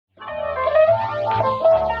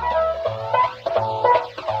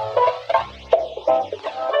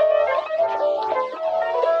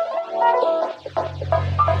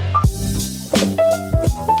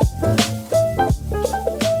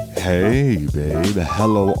babe.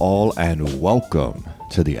 Hello, all, and welcome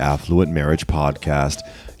to the Affluent Marriage Podcast.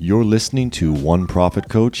 You're listening to one profit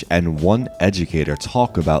coach and one educator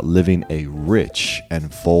talk about living a rich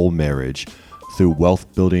and full marriage through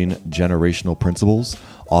wealth building generational principles,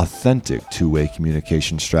 authentic two-way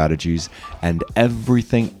communication strategies, and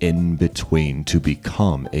everything in between to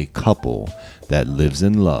become a couple that lives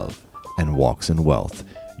in love and walks in wealth.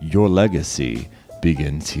 Your legacy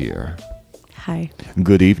begins here. Hi.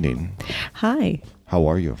 Good evening. Hi. How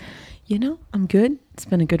are you? You know, I'm good. It's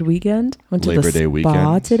been a good weekend. Went to Labor the Day spa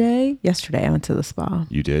weekend. today. Yesterday, I went to the spa.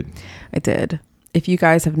 You did? I did. If you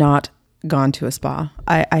guys have not gone to a spa,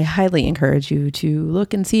 I highly encourage you to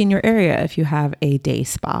look and see in your area if you have a day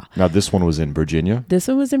spa. Now, this one was in Virginia? This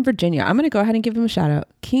one was in Virginia. I'm going to go ahead and give them a shout out.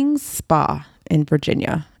 King's Spa in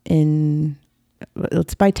Virginia.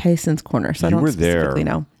 It's by Tyson's Corner, so I don't specifically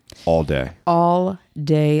know. All day. All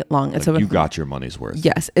day long. It's Like, open you got your money's worth.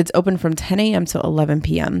 Yes, it's open from 10 a.m. to 11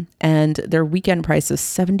 p.m. and their weekend price is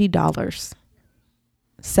 $70.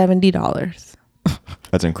 $70.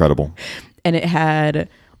 That's incredible. And it had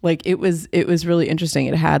it was really interesting.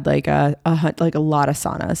 It had like a lot of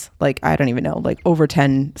saunas. Like, I don't even know, like over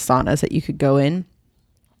 10 saunas that you could go in.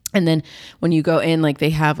 And then when you go in, like they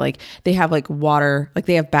have water, like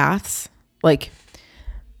they have baths.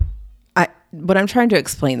 But I'm trying to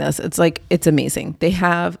explain this. It's amazing. They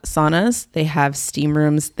have saunas, they have steam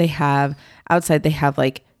rooms, they have outside, they have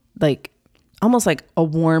like almost like a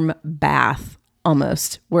warm bath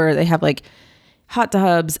almost, where they have like hot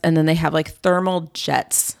tubs, and then they have like thermal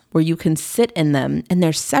jets where you can sit in them, and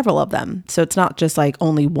there's several of them. So it's not just like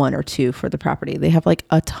only one or two for the property. They have like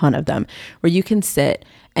a ton of them where you can sit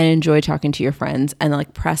and enjoy talking to your friends and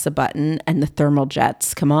like press a button and the thermal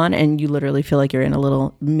jets come on, and you literally feel like you're in a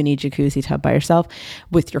little mini jacuzzi tub by yourself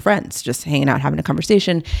with your friends, just hanging out, having a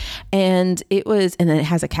conversation. And then it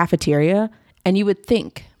has a cafeteria, and you would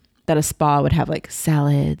think that a spa would have like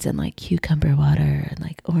salads and like cucumber water and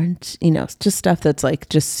like orange, just stuff that's like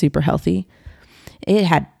just super healthy. It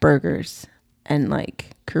had burgers and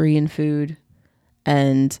like Korean food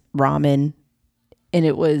and ramen. And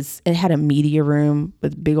it had a media room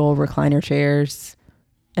with big old recliner chairs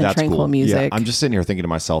and That's tranquil cool. music. Yeah, I'm just sitting here thinking to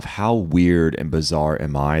myself, how weird and bizarre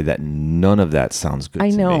am I that none of that sounds good to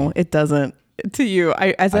me? I know it doesn't to you.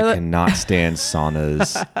 I cannot stand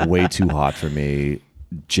saunas. Way too hot for me.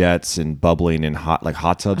 Jets and bubbling and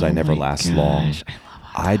hot tubs. I never last long.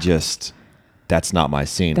 I love that's not my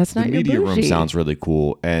scene. That's not the your media room bougie. sounds really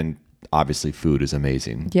cool, and obviously food is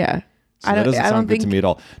amazing. Yeah. So that doesn't sound good to me at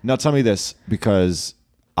all. Now tell me this, because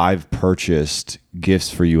I've purchased gifts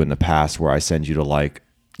for you in the past where I send you to like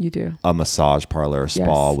You do. a massage parlor, a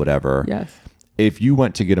spa, Yes. whatever. Yes. If you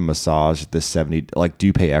went to get a massage, the 70, like, do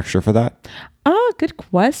you pay extra for that? Oh, good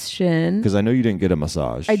question. Because I know you didn't get a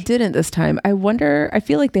massage. I didn't this time. I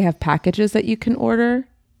feel like they have packages that you can order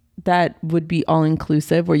that would be all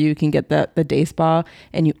inclusive, where you can get the day spa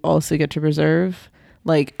and you also get to reserve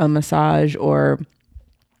like a massage or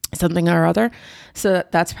something or other. So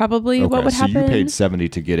that's probably what would happen. So you paid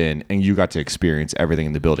 $70 to get in, and you got to experience everything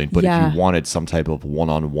in the building. But if you wanted some type of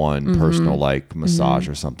one-on-one personal like massage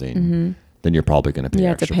or something, then you're probably going to pay extra. You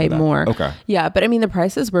have to pay for that. more. Okay. Yeah, but I mean, the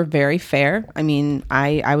prices were very fair. I mean,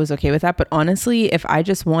 I was okay with that. But honestly, if I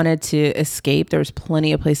just wanted to escape, there was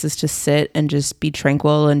plenty of places to sit and just be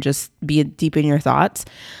tranquil and just be deep in your thoughts.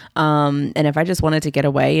 And if I just wanted to get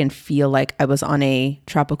away and feel like I was on a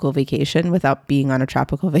tropical vacation without being on a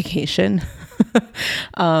tropical vacation,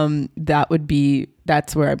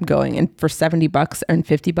 that's where I'm going. And for $70 and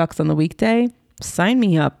 $50 on the weekday, sign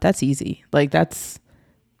me up. That's easy. Like that's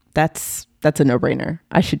a no-brainer.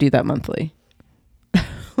 I should do that monthly.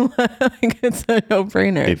 It's a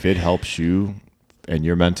no-brainer. If it helps you and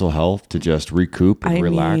your mental health to just recoup and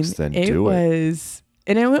relax, then do it.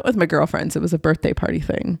 And I went with my girlfriends. It was a birthday party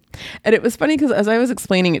thing. And it was funny because as I was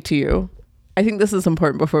explaining it to you, I think this is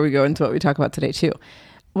important before we go into what we talk about today too.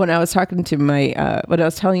 When I was talking to when I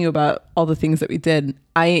was telling you about all the things that we did,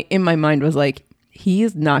 in my mind was like, he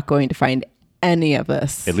is not going to find any of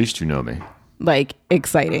this. At least you know me. Like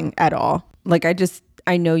exciting at all. Like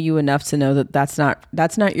I know you enough to know that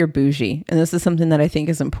that's not your bougie. And this is something that I think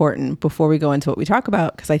is important before we go into what we talk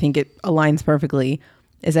about, because I think it aligns perfectly,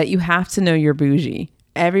 is that you have to know your bougie.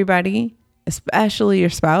 Everybody, especially your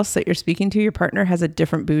spouse that you're speaking to, your partner has a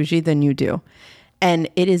different bougie than you do. And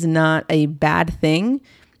it is not a bad thing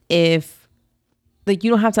if like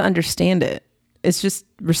you don't have to understand it. It's just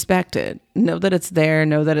respect it. Know that it's there.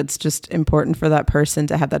 Know that it's just important for that person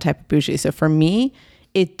to have that type of bougie. So for me,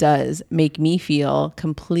 it does make me feel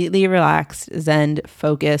completely relaxed, zen,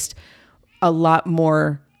 focused, a lot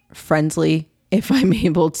more friendly if I'm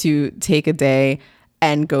able to take a day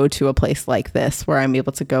and go to a place like this where I'm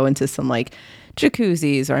able to go into some like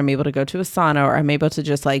jacuzzis, or I'm able to go to a sauna, or I'm able to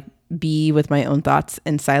just like be with my own thoughts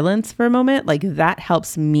in silence for a moment. Like that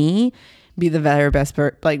helps me be the very best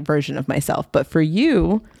version of myself. But for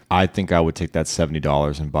you, I think I would take that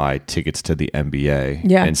 $70 and buy tickets to the NBA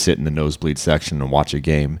and sit in the nosebleed section and watch a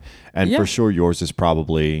game. And for sure, yours is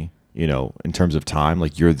probably, you know, in terms of time,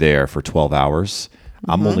 like you're there for 12 hours.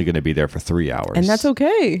 I'm only going to be there for 3 hours. And that's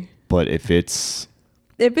okay. But if it's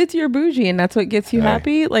your bougie and that's what gets you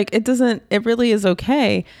happy, like it really is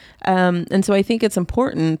okay. And so I think it's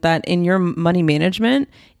important that in your money management,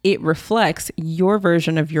 it reflects your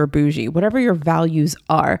version of your bougie, whatever your values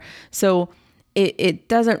are. So it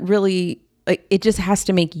doesn't really, like, it just has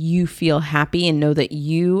to make you feel happy and know that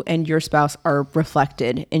you and your spouse are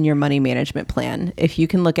reflected in your money management plan. If you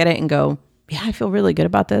can look at it and go, yeah, I feel really good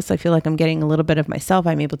about this. I feel like I'm getting a little bit of myself.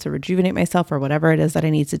 I'm able to rejuvenate myself, or whatever it is that I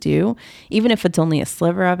need to do, even if it's only a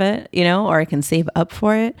sliver of it, you know, or I can save up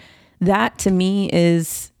for it. That to me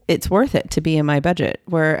it's worth it to be in my budget.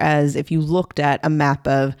 Whereas if you looked at a map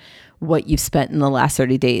of what you've spent in the last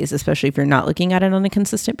 30 days, especially if you're not looking at it on a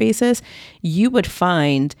consistent basis, you would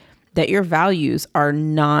find that your values are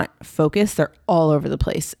not focused. They're all over the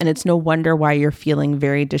place. And it's no wonder why you're feeling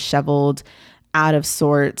very disheveled, out of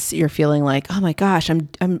sorts. You're feeling like, oh my gosh,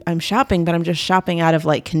 I'm shopping, but I'm just shopping out of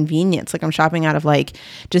like convenience. Like I'm shopping out of like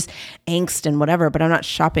just angst and whatever, but I'm not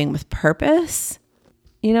shopping with purpose,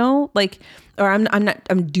 you know, like, or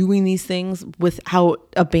I'm doing these things without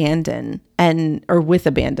abandon or with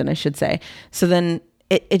abandon, I should say. So then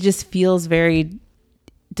it just feels very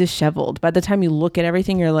disheveled. By the time you look at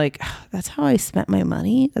everything, you're like, oh, that's how I spent my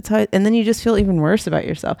money. And then you just feel even worse about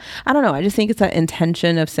yourself. I don't know. I just think it's that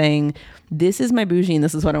intention of saying, this is my bougie and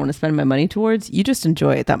this is what I want to spend my money towards. You just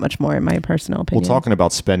enjoy it that much more, in my personal opinion. Well, talking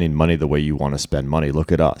about spending money the way you want to spend money,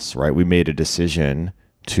 look at us, right? We made a decision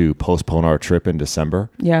to postpone our trip in December.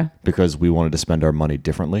 Yeah. Because we wanted to spend our money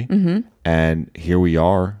differently. Mm-hmm. And here we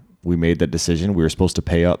are. We made that decision. We were supposed to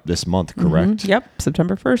pay up this month, correct? Mm-hmm. Yep.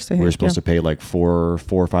 September 1st. We were supposed to pay like $4 or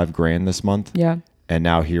 $5 grand this month. Yeah. And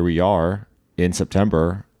now here we are in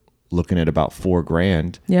September looking at about $4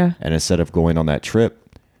 grand. Yeah. And instead of going on that trip,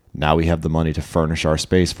 now we have the money to furnish our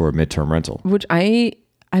space for a midterm rental. Which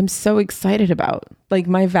I'm so excited about. Like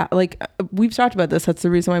we've talked about this. That's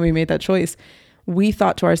the reason why we made that choice. We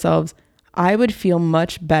thought to ourselves, I would feel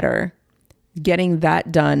much better getting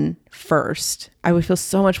that done first. I would feel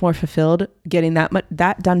so much more fulfilled getting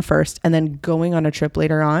that done first and then going on a trip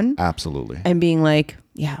later on. Absolutely. And being like,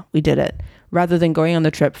 yeah, we did it. Rather than going on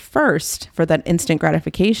the trip first for that instant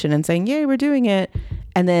gratification and saying, yay, we're doing it.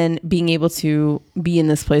 And then being able to be in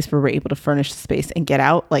this place where we're able to furnish the space and get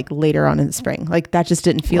out like later on in the spring. Like that just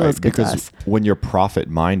didn't feel as good to us. When you're profit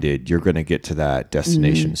minded, you're going to get to that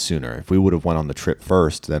destination sooner. If we would have went on the trip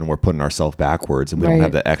first, then we're putting ourselves backwards and we don't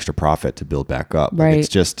have that extra profit to build back up. Right. It's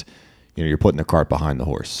just, you know, you're putting the cart behind the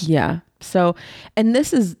horse. Yeah. So, and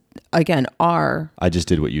this is again, I just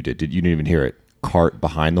did what you did. You didn't even hear it. Cart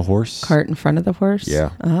behind the horse. Cart in front of the horse. Yeah.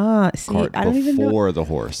 See, cart I don't even know. Before the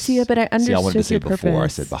horse. See, but I understood I wanted to say your before. purpose. I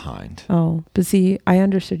said behind. Oh, but see, I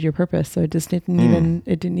understood your purpose, so it just didn't even.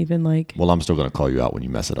 It didn't even like. Well, I'm still going to call you out when you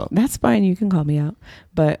mess it up. That's fine. You can call me out,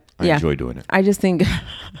 but I enjoy doing it. I just think,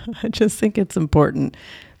 it's important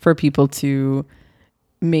for people to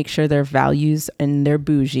make sure their values and their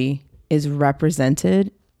bougie is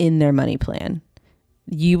represented in their money plan.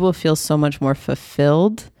 You will feel so much more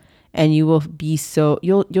fulfilled. And you will be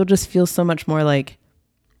you'll just feel so much more like,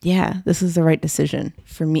 yeah, this is the right decision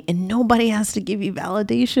for me. And nobody has to give you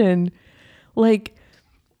validation. Like,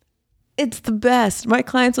 it's the best. My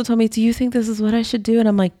clients will tell me, do you think this is what I should do? And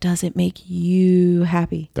I'm like, does it make you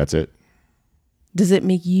happy? That's it. Does it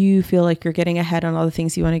make you feel like you're getting ahead on all the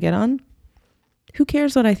things you want to get on? Who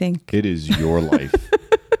cares what I think? It is your life,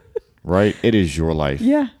 right? It is your life.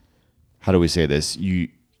 Yeah. How do we say this? You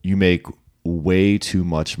make way too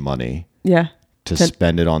much money to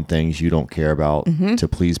spend it on things you don't care about, to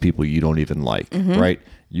please people you don't even like, right?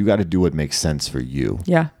 You got to do what makes sense for you.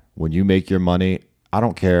 Yeah. When you make your money, I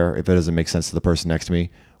don't care if it doesn't make sense to the person next to me.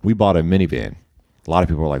 We bought a minivan. A lot of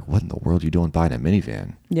people are like, what in the world are you doing buying a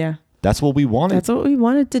minivan? Yeah. That's what we wanted. That's what we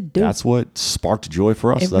wanted to do. That's what sparked joy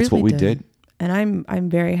for us. That's what we did. And I'm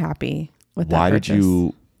very happy with that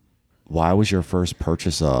purchase. Why was your first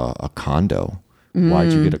purchase a condo? Why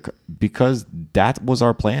did you get because that was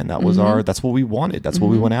our plan. That was that's what we wanted. That's what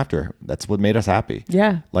we went after. That's what made us happy.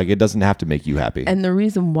 Yeah. Like it doesn't have to make you happy. And the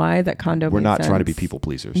reason why that condo We're made not sense, trying to be people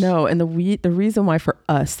pleasers. No. And the reason why for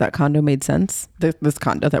us that condo made sense, this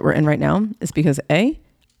condo that we're in right now, is because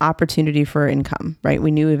opportunity for income, right?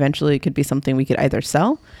 We knew eventually it could be something we could either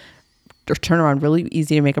sell or turn around really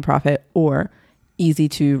easy to make a profit or easy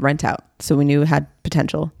to rent out. So we knew it had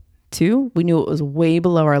potential. 2, we knew it was way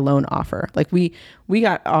below our loan offer. Like we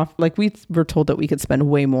got off, like we were told that we could spend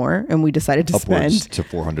way more, and we decided to Upwards spend to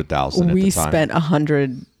 400,000. We at the time. spent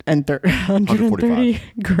 130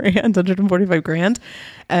 grand, 145 grand.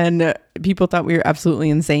 And people thought we were absolutely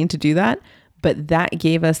insane to do that. But that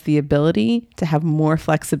gave us the ability to have more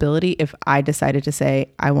flexibility if I decided to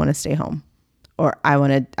say, I want to stay home, or I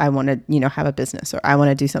want to, have a business, or I want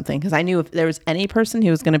to do something. Because I knew if there was any person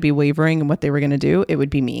who was going to be wavering in what they were going to do, it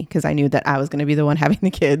would be me. Because I knew that I was going to be the one having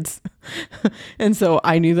the kids. And so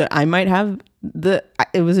I knew that I might have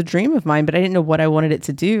it was a dream of mine, but I didn't know what I wanted it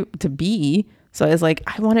to be. So I was like,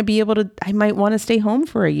 I might want to stay home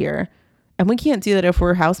for a year. And we can't do that if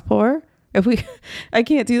we're house poor. I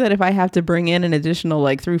can't do that if I have to bring in an additional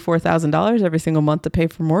like $3,000-$4,000 every single month to pay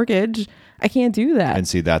for mortgage. I can't do that. And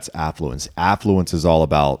see, that's affluence. Affluence is all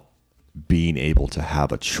about being able to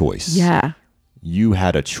have a choice. Yeah. You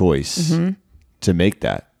had a choice to make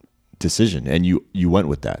that decision, and you went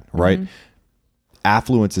with that, right?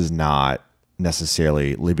 Affluence is not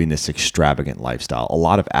necessarily living this extravagant lifestyle. A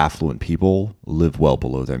lot of affluent people live well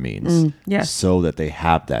below their means. Yes. So that they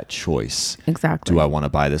have that choice. Exactly. Do I want to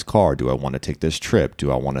buy this car? Do I want to take this trip?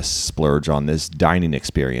 Do I want to splurge on this dining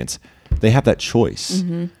experience? They have that choice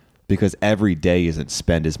because every day isn't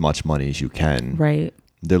spend as much money as you can. Right.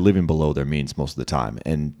 They're living below their means most of the time.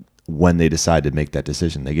 And when they decide to make that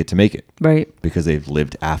decision, they get to make it. Right. Because they've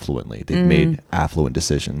lived affluently. They've made affluent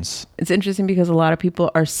decisions. It's interesting because a lot of people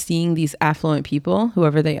are seeing these affluent people,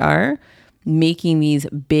 whoever they are, making these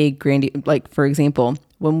big, like, for example,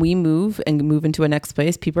 when we move into a next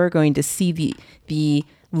place, people are going to see the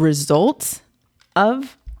results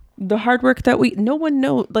of the hard work that no one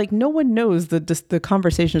knows the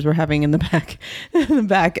conversations we're having in the back,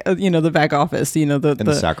 the back office,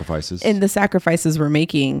 the sacrifices and the sacrifices we're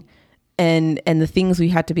making. And the things we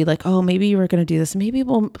had to be like, oh, maybe we're going to do this. Maybe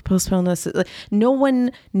we'll postpone this. Like, no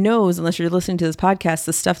one knows, unless you're listening to this podcast,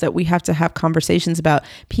 the stuff that we have to have conversations about.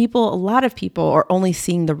 A lot of people are only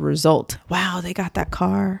seeing the result. Wow, they got that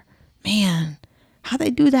car. Man, how'd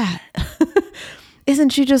they do that? Isn't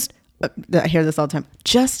she just, I hear this all the time,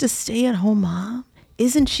 just a stay-at-home mom?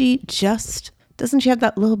 Doesn't she have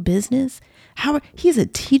that little business? He's a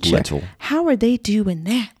teacher. Little. How are they doing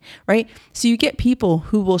that? Right? So you get people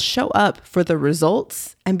who will show up for the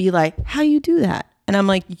results and be like, how you do that? And I'm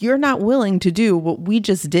like, you're not willing to do what we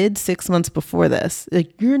just did 6 months before this.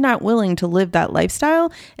 Like, you're not willing to live that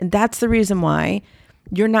lifestyle. And that's the reason why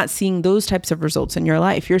you're not seeing those types of results in your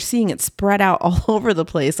life. You're seeing it spread out all over the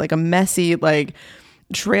place, like a messy, like,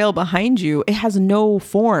 trail behind you. It has no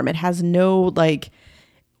form. It has no, like,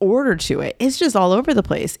 order to it. It's just all over the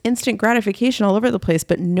place. Instant gratification all over the place,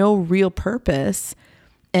 but no real purpose.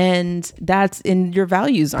 And your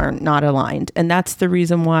values are not aligned. And that's the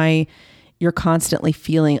reason why you're constantly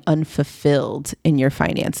feeling unfulfilled in your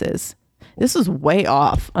finances. This is way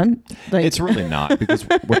off. It's really not, because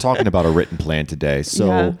we're talking about a written plan today. So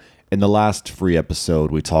Yeah. In the last free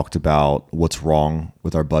episode, we talked about what's wrong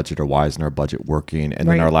with our budget or why isn't our budget working. And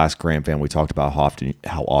Right. then our last Grand Fan, we talked about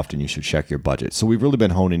how often you should check your budget. So we've really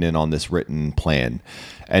been honing in on this written plan.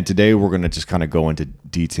 And today we're going to just kind of go into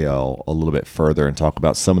detail a little bit further and talk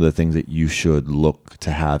about some of the things that you should look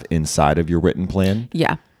to have inside of your written plan.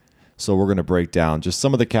 Yeah. So we're going to break down just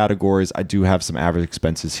some of the categories. I do have some average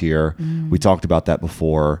expenses here. We talked about that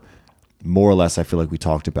before. More or less, I feel like we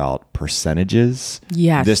talked about percentages.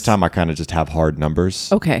 Yes. This time I kind of just have hard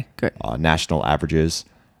numbers. Okay, good. National averages.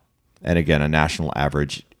 And again, a national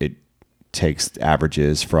average, it takes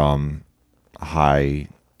averages from high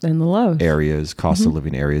And the lows. areas, cost of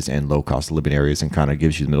living areas, and low cost of living areas, and kind of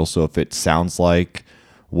gives you the middle. So if it sounds like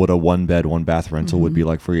what a 1-bed, 1-bath rental would be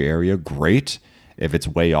like for your area, great. If it's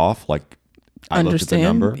way off, like I looked at the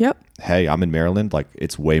number. Yep. Hey, I'm in Maryland. Like,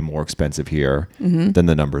 it's way more expensive here than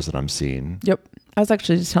the numbers that I'm seeing. Yep. I was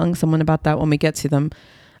actually just telling someone about that when we get to them.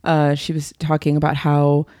 She was talking about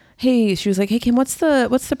she was like, hey, Kim, what's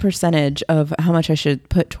the percentage of how much I should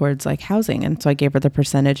put towards like housing? And so I gave her the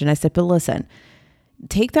percentage and I said, but listen,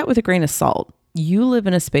 take that with a grain of salt. You live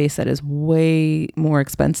in a space that is way more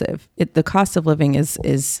expensive. The cost of living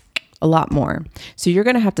is a lot more. So you're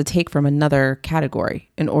going to have to take from another category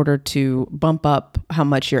in order to bump up how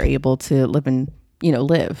much you're able to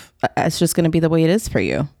live. It's just going to be the way it is for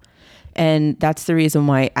you. And that's the reason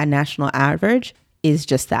why a national average is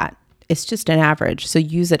just that. It's just an average. So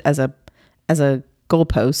use it as a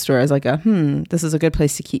goalpost, or as like this is a good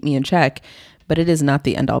place to keep me in check, but it is not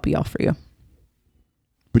the end all be all for you.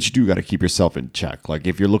 But you do got to keep yourself in check. Like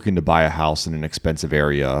if you're looking to buy a house in an expensive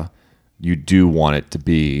area, you do want it to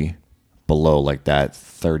be below like that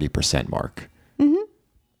 30% mark. Mm-hmm.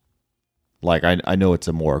 Like I know it's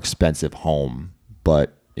a more expensive home,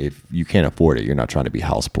 but if you can't afford it, you're not trying to be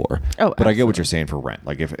house poor. Oh, but I get what you're saying for rent.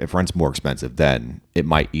 Like if rent's more expensive, then it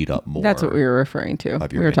might eat up more. That's what we were referring to.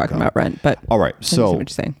 We were talking income. about rent, but all right. I see So what you're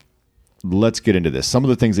saying. Let's get into this. Some of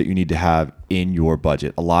the things that you need to have in your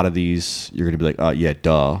budget. A lot of these, you're going to be like, yeah,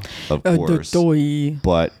 duh, of course.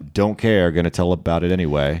 But don't care. Going to tell about it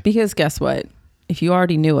anyway. Because guess what? If you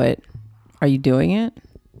already knew it, are you doing it?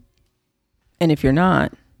 And if you're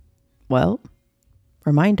not, well,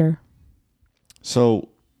 reminder. So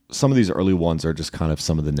some of these early ones are just kind of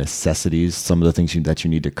some of the necessities, some of the things that you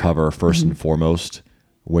need to cover first and foremost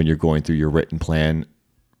when you're going through your written plan.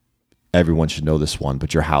 Everyone should know this one,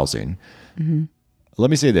 but your housing. Mm-hmm. Let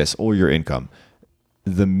me say this, or your income.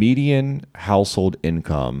 The median household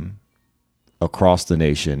income across the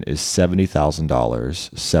nation is $70,000,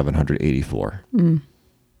 $784. Mm.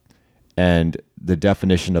 And the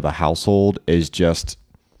definition of a household is just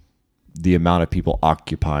the amount of people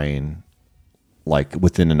occupying like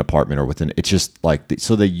within an apartment or within, it's just like,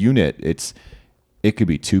 so the unit, it could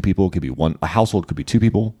be two people, it could be one, a household could be two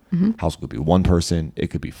people, household could be one person, it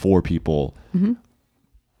could be four people. Mm-hmm.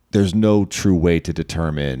 There's no true way to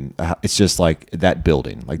determine, it's just like that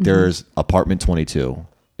building. Like there's apartment 22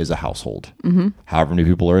 is a household. Mm-hmm. However many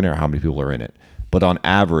people are in there, how many people are in it. But on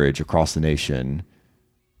average across the nation,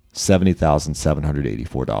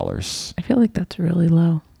 $70,784. I feel like that's really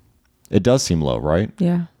low. It does seem low, right?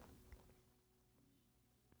 Yeah.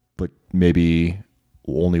 But maybe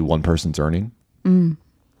only one person's earning and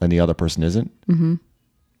the other person isn't. Mm-hmm.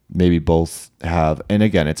 Maybe both have, and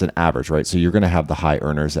again, it's an average, right? So you're going to have the high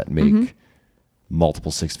earners that make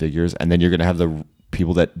multiple six figures, and then you're going to have the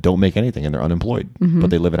people that don't make anything and they're unemployed, but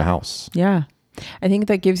they live in a house. Yeah. I think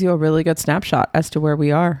that gives you a really good snapshot as to where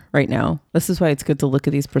we are right now. This is why it's good to look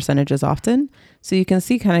at these percentages often, so you can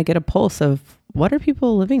see, kind of get a pulse of what are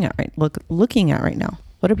people living at looking at right now.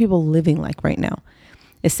 What are people living like right now?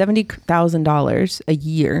 Is $70,000 a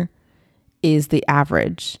year is the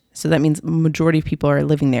average. So that means majority of people are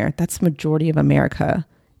living there. That's the majority of America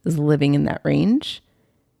is living in that range.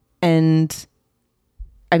 And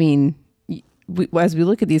I mean, as we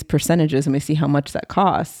look at these percentages and we see how much that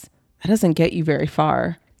costs, that doesn't get you very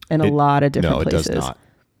far in a lot of different places. No, it does not.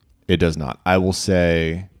 It does not. I will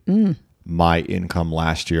say my income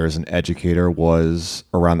last year as an educator was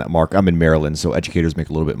around that mark. I'm in Maryland, so educators make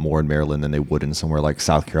a little bit more in Maryland than they would in somewhere like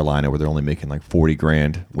South Carolina, where they're only making like 40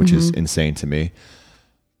 grand, which is insane to me.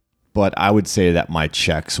 But I would say that my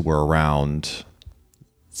checks were around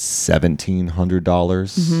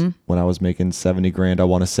 $1,700 when I was making 70 grand, I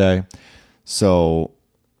want to say. So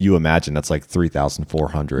you imagine that's like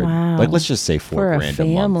 3,400. Wow. Like, let's just say $4 grand a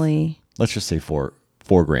month. Let's just say four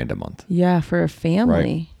grand a month. Yeah, for a family.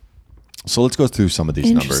 Right? So let's go through some of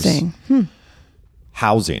these numbers.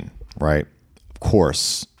 Housing, right? Of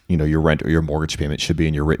course, you know, your rent or your mortgage payment should be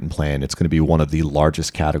in your written plan. It's going to be one of the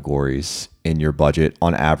largest categories in your budget.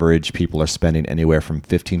 On average, people are spending anywhere from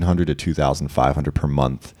 $1,500 to $2,500 per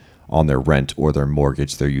month on their rent or their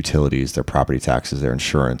mortgage, their utilities, their property taxes, their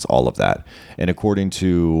insurance, all of that. And according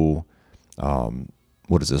to,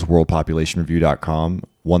 what is this, worldpopulationreview.com,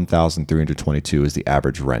 1,322 is the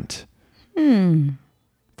average rent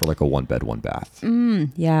for like a one bed, one bath.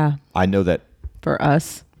 Yeah. I know that for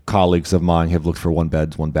us, colleagues of mine have looked for one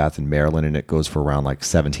bed, one bath in Maryland, and it goes for around like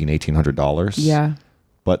 $1,700-$1,800. Yeah.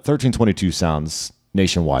 But 1,322 sounds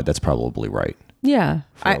nationwide. That's probably right. Yeah.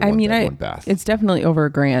 I mean, it's definitely over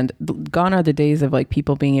 $1,000. Gone are the days of like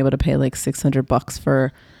people being able to pay like $600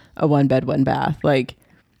 for a one bed, one bath. Like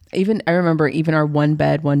I remember even our one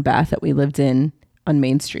bed, one bath that we lived in on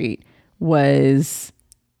Main Street was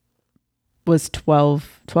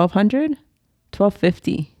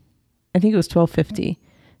 $1,250. I think it was $1,250.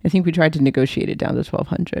 I think we tried to negotiate it down to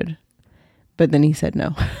 $1,200, but then he said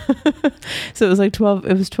no. So it was like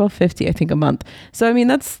 $1,250, I think, a month. So I mean,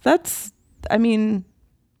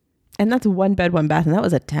 and that's one bed, one bath, and that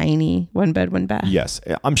was a tiny one bed, one bath. Yes,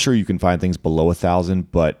 I'm sure you can find things below 1,000,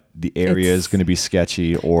 but the area is going to be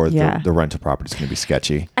sketchy, or the rental property is going to be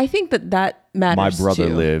sketchy. I think that matters. My brother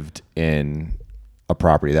lived in a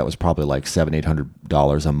property that was probably like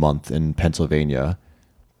 $700-$800 a month in Pennsylvania,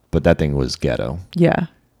 but that thing was ghetto. Yeah,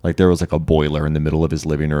 like there was like a boiler in the middle of his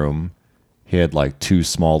living room. He had like two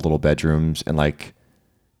small little bedrooms, and like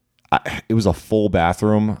it was a full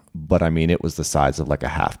bathroom, but I mean, it was the size of like a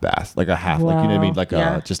half bath, like a half, like, you know what I mean? Like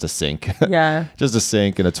just a sink, just a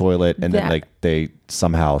sink and a toilet. And then like they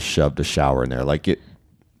somehow shoved a shower in there. Like it,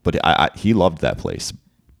 but he loved that place.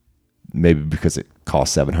 maybe because it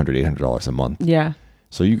costs $700-$800 a month. Yeah.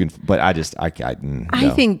 So you can, but I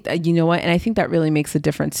think, you know what? And I think that really makes a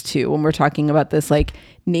difference too. When we're talking about this like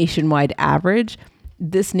nationwide average,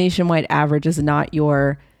 this nationwide average is not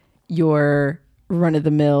your run of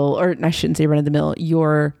the mill, or I shouldn't say run of the mill,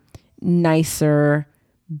 your nicer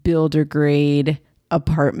builder grade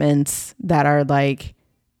apartments that are like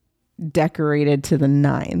decorated to the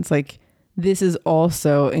nines. Like this is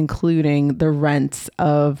also including the rents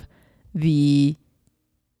of the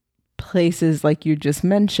places like you just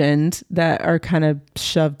mentioned that are kind of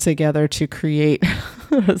shoved together to create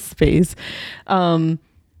a space. And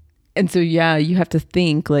so, yeah, you have to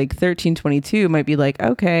think like 1322 might be like,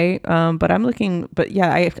 okay, but I'm looking, but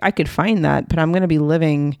yeah, I could find that, but I'm going to be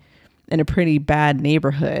living in a pretty bad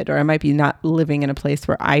neighborhood, or I might be not living in a place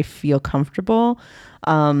where I feel comfortable.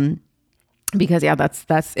 Because yeah,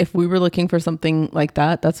 that's, if we were looking for something like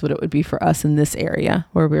that, that's what it would be for us in this area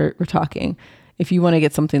where we're talking. If you want to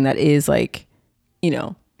get something that is like, you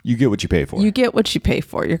know, you get what you pay for. You get what you pay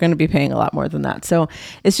for. You're going to be paying a lot more than that. So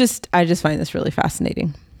it's just, I just find this really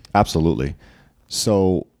fascinating. Absolutely.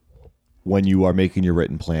 So when you are making your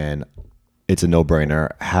written plan, it's a no-brainer.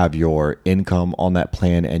 Have your income on that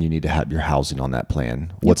plan, and you need to have your housing on that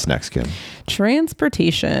plan. What's next, Kim?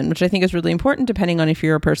 Transportation, which I think is really important depending on if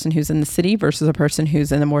you're a person who's in the city versus a person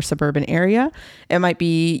who's in a more suburban area. It might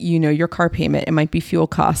be, you know, your car payment. It might be fuel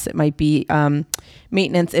costs. It might be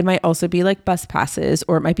maintenance. It might also be like bus passes,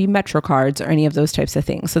 or it might be Metro cards, or any of those types of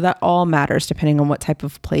things. So that all matters depending on what type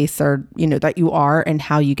of place, or, you know, that you are and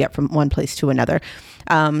how you get from one place to another.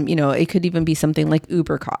 You know, it could even be something like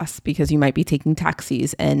Uber costs, because you might be taking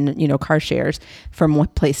taxis and, you know, car shares from one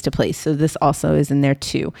place to place. So this also is in there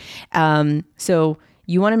too. So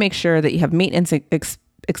you want to make sure that you have maintenance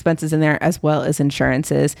expenses in there, as well as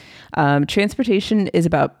insurances. Transportation is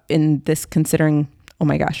about, in this considering, oh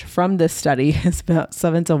my gosh, from this study, is about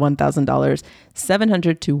 $700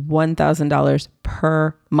 to $1,000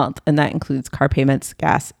 per month. And that includes car payments,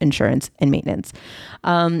 gas, insurance, and maintenance.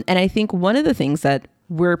 And I think one of the things that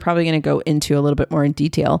we're probably going to go into a little bit more in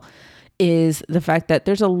detail is the fact that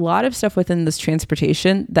there's a lot of stuff within this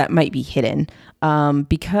transportation that might be hidden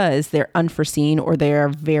because they're unforeseen, or they're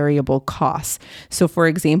variable costs. So for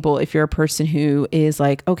example, if you're a person who is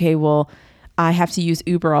like, okay, well, I have to use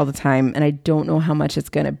Uber all the time and I don't know how much it's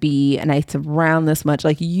going to be, and it's around this much,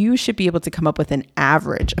 like you should be able to come up with an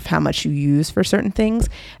average of how much you use for certain things,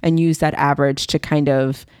 and use that average to kind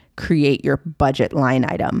of create your budget line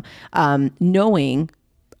item,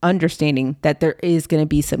 understanding that there is going to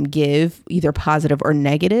be some give, either positive or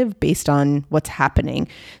negative, based on what's happening.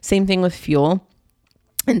 Same thing with fuel.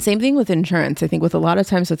 And same thing with insurance. I think with a lot of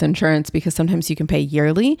times with insurance, because sometimes you can pay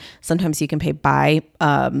yearly, sometimes you can pay by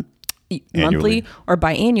monthly or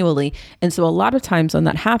biannually. And so a lot of times when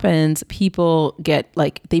that happens, people get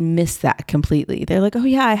like, they miss that completely. They're like, oh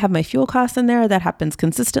yeah, I have my fuel costs in there. That happens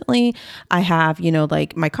consistently. I have, you know,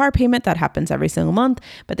 like my car payment that happens every single month,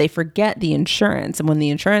 but they forget the insurance. And when the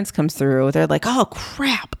insurance comes through, they're like, oh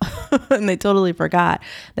crap. And they totally forgot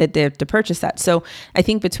that they have to purchase that. So I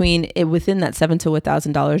think within that $700 to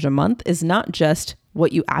 $1,000 a month is not just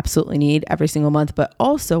what you absolutely need every single month, but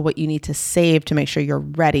also what you need to save to make sure you're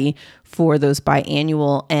ready for those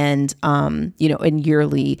biannual and, you know, and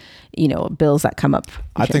yearly, you know, bills that come up.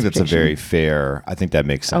 I think that's a very fair, I think that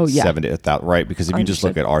makes sense. Oh, yeah. 7 to 8,000, right? Because if you just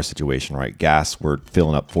look at our situation, right? Gas, we're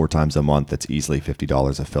filling up 4 times a month. That's easily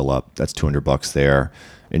 $50 a fill up. That's $200 there.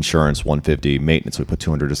 Insurance, $150. Maintenance, we put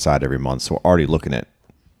 $200 aside every month. So we're already looking at,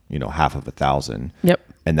 you know, half of $1,000. Yep.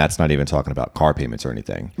 And that's not even talking about car payments or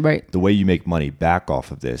anything. Right. The way you make money back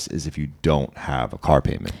off of this is if you don't have a car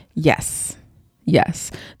payment. Yes.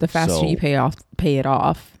 The faster you pay it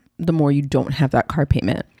off, the more you don't have that car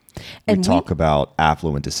payment. And we talk about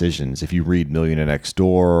affluent decisions. If you read Millionaire Next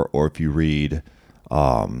Door, or if you read,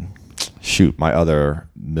 my other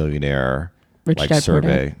millionaire Rich Dad survey.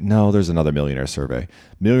 Poor Dad? No, there's another millionaire survey.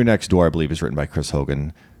 Millionaire Next Door, I believe, is written by Chris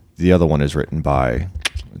Hogan. The other one is written by,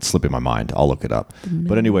 it's slipping my mind. I'll look it up.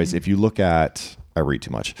 But anyways, if you look at, I read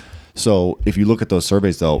too much. So if you look at those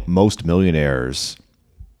surveys though, most millionaires,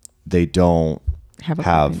 they don't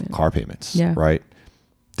have car payments, right?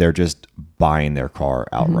 They're just buying their car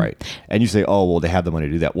outright. Mm-hmm. And you say, oh, well, they have the money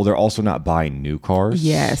to do that. Well, they're also not buying new cars.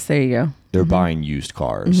 Yes, there you go. They're buying used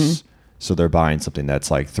cars. Mm-hmm. So they're buying something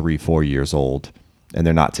that's like 3-4 years old, and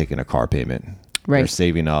they're not taking a car payment. Right. They're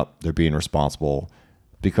saving up. They're being responsible.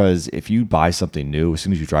 Because if you buy something new, as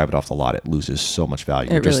soon as you drive it off the lot, it loses so much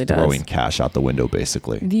value. You're just throwing cash out the window,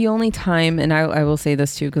 basically. The only time, and I will say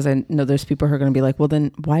this too, because I know there's people who are going to be like, well,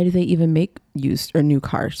 then why do they even make used or new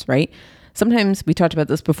cars, right? sometimes we talked about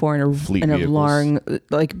this before in a Fleet in a vehicles. long,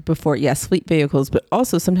 like before, yes, fleet vehicles, but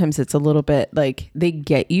also sometimes it's a little bit like they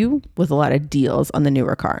get you with a lot of deals on the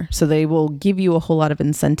newer car. So they will give you a whole lot of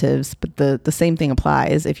incentives, but the same thing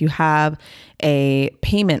applies. If you have a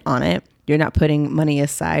payment on it, you're not putting money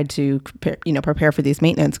aside to prepare for these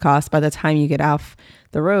maintenance costs. By the time you get off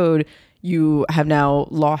the road, you have now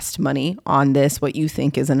lost money on this, what you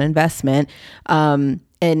think is an investment.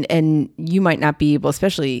 And you might not be able,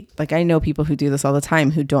 especially like I know people who do this all the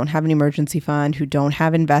time, who don't have an emergency fund, who don't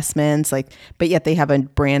have investments, but yet they have a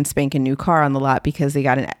brand spanking new car on the lot because they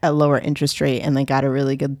got a lower interest rate and they got a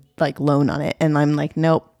really good like loan on it. And I'm like,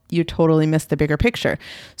 nope, you totally missed the bigger picture.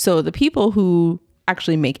 So the people who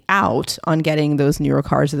actually make out on getting those newer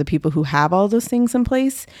cars are the people who have all those things in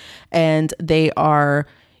place, and they are,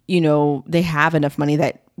 they have enough money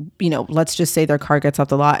that, let's just say their car gets off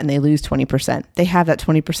the lot and they lose 20%. They have that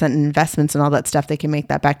 20% in investments and all that stuff. They can make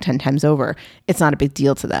that back 10 times over. It's not a big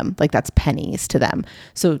deal to them. Like that's pennies to them.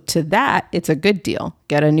 So to that, it's a good deal.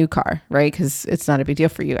 Get a new car, right? Because it's not a big deal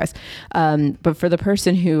for you guys. But for the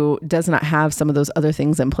person who does not have some of those other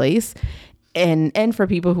things in place, and for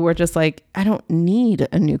people who are just like, I don't need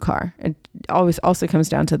a new car. It always also comes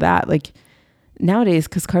down to that. Like nowadays,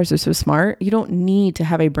 because cars are so smart, you don't need to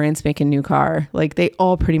have a brand spanking new car. Like they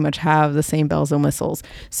all pretty much have the same bells and whistles.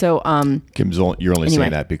 So, Kim's you're only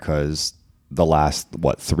saying that because the last,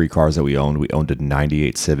 3 cars that we owned a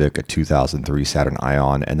 98 Civic, a 2003 Saturn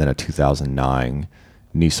Ion, and then a 2009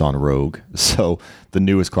 Nissan Rogue. So the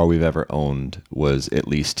newest car we've ever owned was at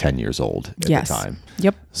least 10 years old at the time.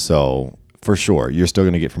 Yep. So for sure, you're still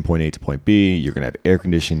going to get from point A to point B. You're going to have air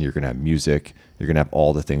conditioning. You're going to have music. You're going to have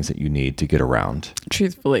all the things that you need to get around.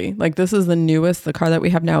 Truthfully, like this is the car that we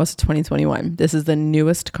have now is 2021. This is the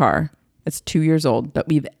newest car. It's 2 years old that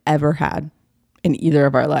we've ever had in either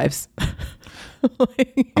of our lives.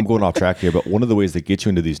 I'm going off track here, but one of the ways that get you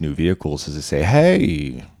into these new vehicles is to say,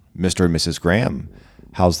 hey, Mr. and Mrs. Graham,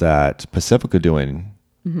 how's that Pacifica doing?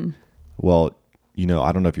 Mm-hmm. Well,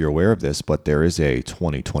 I don't know if you're aware of this, but there is a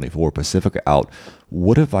 2024 Pacifica out.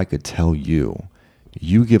 What if I could tell you,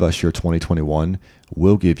 you give us your 2021,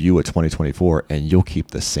 we'll give you a 2024, and you'll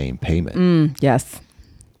keep the same payment. Yes.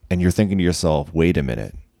 And you're thinking to yourself, wait a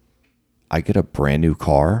minute, I get a brand new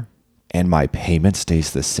car and my payment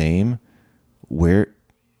stays the same?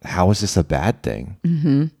 How is this a bad thing?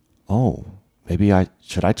 Mm-hmm. Oh, maybe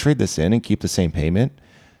should I trade this in and keep the same payment?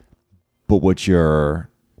 But what you're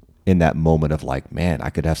in that moment of like, man, I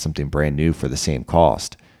could have something brand new for the same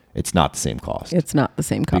cost. It's not the same cost. It's not the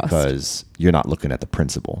same cost. Because you're not looking at the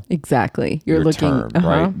principal. Exactly. You're looking term,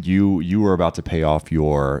 right? You were about to pay off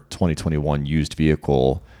your 2021 used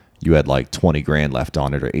vehicle. You had like 20 grand left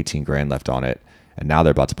on it or 18 grand left on it. And now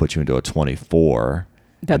they're about to put you into a 24.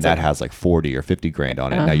 And that has like 40 or 50 grand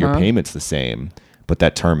on it. Now your payment's the same, but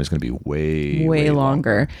that term is going to be way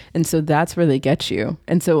longer. And so that's where they get you.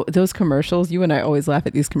 And so those commercials, you and I always laugh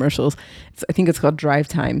at these commercials. I think it's called Drive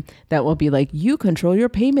Time, that will be like, you control your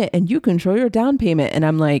payment and you control your down payment. And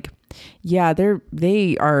I'm like, yeah, they're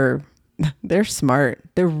smart.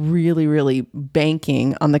 They're really, really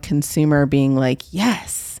banking on the consumer being like,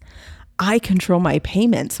 yes, I control my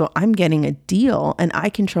payment, so I'm getting a deal, and I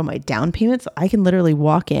control my down payment, so I can literally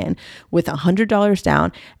walk in with $100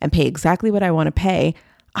 down and pay exactly what I want to pay.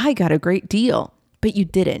 I got a great deal, but you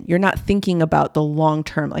didn't. You're not thinking about the long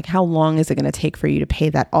term, like how long is it going to take for you to pay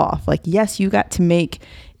that off? Like, yes, you got to make,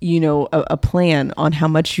 a plan on how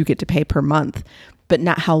much you get to pay per month, but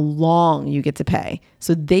not how long you get to pay.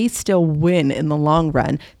 So they still win in the long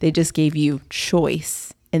run. They just gave you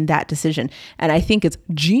choice in that decision. And I think it's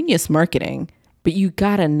genius marketing, but you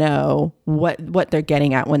gotta know what they're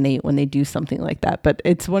getting at when they do something like that. But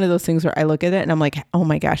it's one of those things where I look at it and I'm like, oh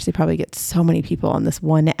my gosh, they probably get so many people on this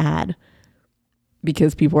one ad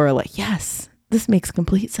because people are like, yes, this makes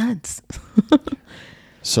complete sense.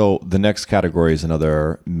 So the next category is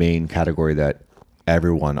another main category that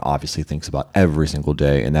everyone obviously thinks about every single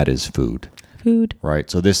day, and that is food. Right.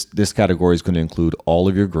 So this category is going to include all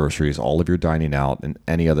of your groceries, all of your dining out, and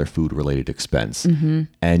any other food related expense. Mm-hmm.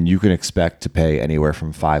 And you can expect to pay anywhere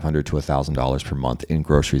from $500 to $1,000 per month in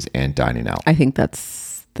groceries and dining out. I think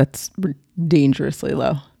that's dangerously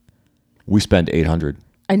low. We spend $800.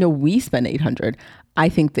 I know we spend $800. I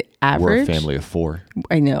think the average. We're a family of 4.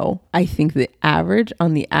 I know. I think the average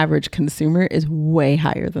on the average consumer is way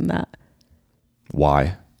higher than that.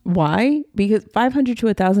 Why? Because $500 to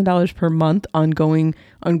 $1,000 per month on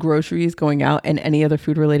groceries, going out, and any other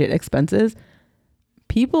food related expenses,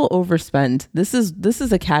 people overspend. This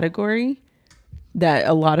is a category that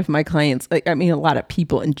a lot of my clients, a lot of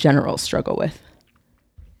people in general struggle with.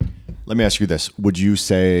 Let me ask you this. Would you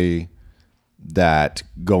say that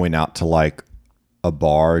going out to like a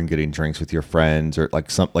bar and getting drinks with your friends, or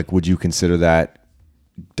like would you consider that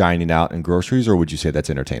dining out and groceries, or would you say that's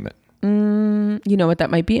entertainment? You know what? That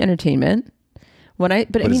might be entertainment. But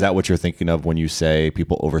is that what you're thinking of when you say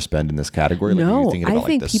people overspend in this category? Like, are you thinking about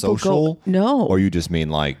like the social? No. Or you just mean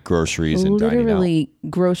like groceries and dining out? Literally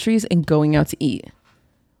groceries and going out to eat.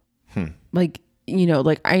 Like, you know,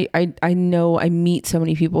 like I know I meet so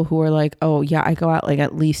many people who are like, oh yeah, I go out like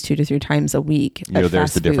at least 2 to 3 times a week. You know,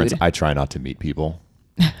 there's the difference. I try not to meet people.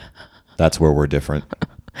 That's where we're different.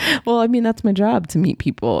 Well, I mean, that's my job, to meet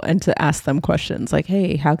people and to ask them questions like,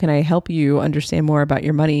 hey, how can I help you understand more about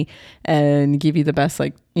your money and give you the best,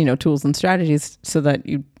 like, you know, tools and strategies so that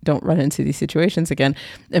you don't run into these situations again.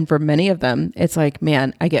 And for many of them, it's like,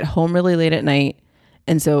 man, I get home really late at night.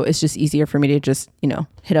 And so it's just easier for me to just, you know,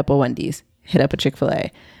 hit up a Wendy's, hit up a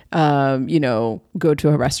Chick-fil-A, you know, go to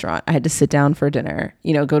a restaurant. I had to sit down for dinner,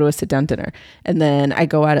 you know, go to a sit down dinner. And then I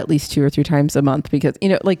go out at least 2 or 3 times a month because, you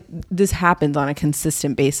know, like this happens on a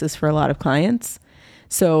consistent basis for a lot of clients.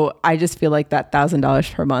 So I just feel like that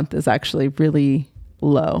 $1,000 per month is actually really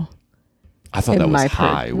low. I thought that was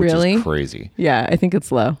high, which is crazy. Yeah, I think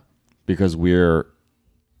it's low. Because we're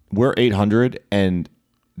 800, and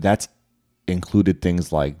that's included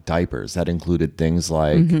things like diapers. That included things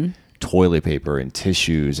like toilet paper and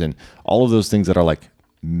tissues and all of those things that are like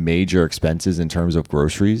major expenses in terms of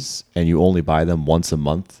groceries, and you only buy them once a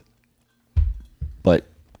month, but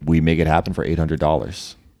we make it happen for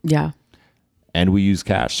 $800. Yeah. And we use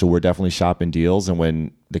cash. So we're definitely shopping deals. And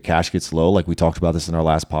when the cash gets low, like we talked about this in our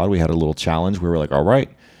last pod, we had a little challenge. We were like, all right,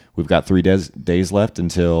 we've got 3 days left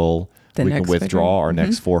until we can withdraw our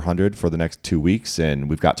next 400 for the next 2 weeks. And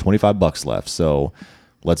we've got $25 left. So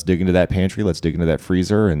let's dig into that pantry. Let's dig into that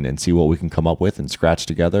freezer and see what we can come up with and scratch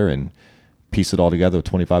together and piece it all together with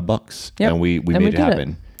 $25. Yep. And we made it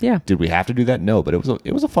happen. Yeah. Did we have to do that? No, but it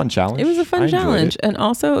was a fun challenge. It was a fun challenge. And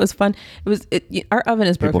also it was fun. Our oven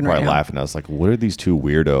is broken right now. People probably laughing at us like, what are these 2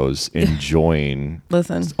 weirdos enjoying?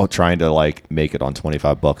 Listen. Trying to like make it on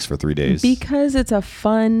 $25 for 3 days. Because it's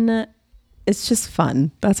just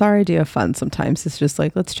fun. That's our idea of fun sometimes. It's just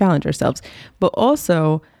like, let's challenge ourselves. But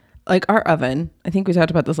also, like our oven, I think we talked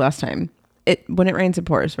about this last time. When it rains, it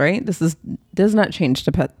pours, right? Does not change.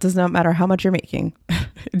 Does not matter how much you're making.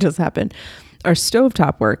 It does happen. Our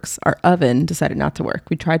stovetop works. Our oven decided not to work.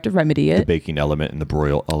 We tried to remedy it. The baking element and the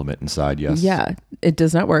broil element inside, yes. Yeah, it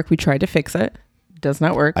does not work. We tried to fix it. Does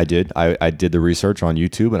not work. I did. I did the research on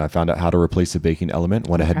YouTube and I found out how to replace the baking element.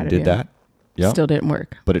 Went ahead and did that. Yeah. Still didn't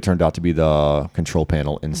work. But it turned out to be the control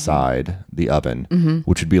panel inside the oven,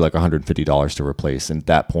 which would be like $150 to replace. And at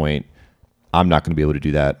that point, I'm not going to be able to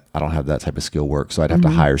do that. I don't have that type of skill work. So I'd have to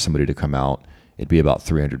hire somebody to come out. It'd be about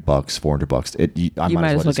 $300, $400. I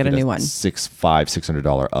might as well get a new one.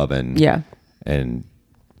 $600 oven. Yeah. And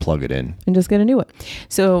plug it in. And just get a new one.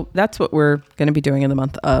 So that's what we're going to be doing in the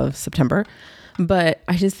month of September. But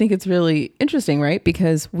I just think it's really interesting, right?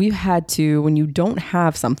 Because we've had to, when you don't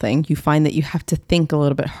have something, you find that you have to think a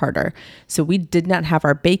little bit harder. So we did not have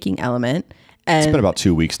our baking element. And it's been about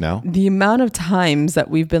 2 weeks now. The amount of times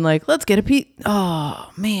that we've been like, let's get a pizza.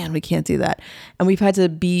 Oh man, we can't do that. And we've had to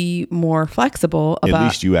be more flexible about. At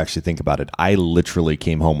least you actually think about it. I literally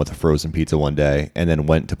came home with a frozen pizza one day and then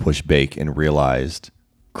went to push bake and realized,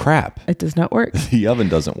 crap, it does not work. The oven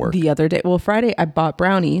doesn't work. The other day, Friday, I bought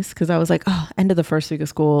brownies because I was like, oh, end of the first week of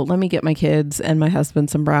school. Let me get my kids and my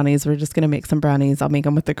husband some brownies. We're just going to make some brownies. I'll make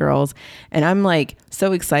them with the girls. And I'm like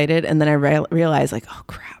so excited. And then I realized like, oh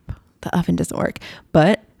crap. The oven doesn't work,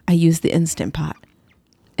 but I used the Instant Pot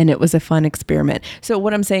and it was a fun experiment. So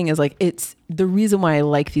what I'm saying is like, it's the reason why I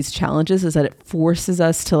like these challenges is that it forces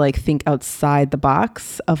us to like think outside the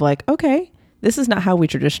box of like, okay, this is not how we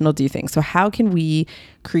traditionally do things. So how can we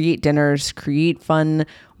create dinners, create fun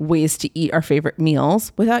ways to eat our favorite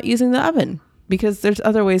meals without using the oven? Because there's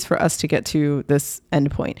other ways for us to get to this end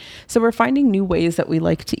point. So we're finding new ways that we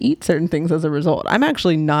like to eat certain things as a result. I'm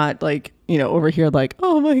actually not like, over here like,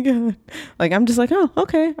 oh my God. Like, I'm just like, oh,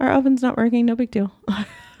 okay. Our oven's not working. No big deal.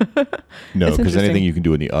 No, because anything you can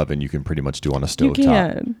do in the oven, you can pretty much do on a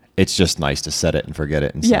stovetop. It's just nice to set it and forget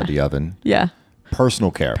it inside the oven. Yeah.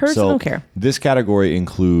 Personal care. Personal care. This category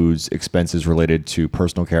includes expenses related to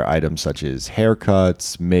personal care items such as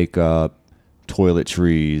haircuts, makeup,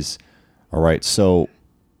 toiletries. All right, so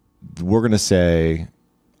we're going to say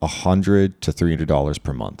 $100 to $300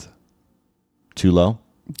 per month. Too low?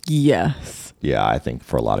 Yes. Yeah, I think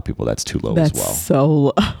for a lot of people that's too low as well. That's so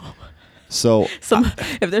low. So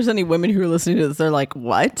if there's any women who are listening to this, they're like,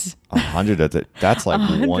 what? $100, that's like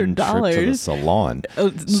 $100. One trip to the salon.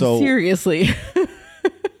 So seriously.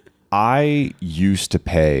 I used to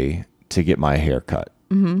pay to get my hair cut.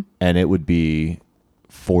 Mm-hmm. And it would be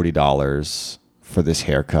 $40 for this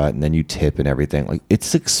haircut, and then you tip and everything. Like,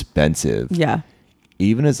 it's expensive. Yeah.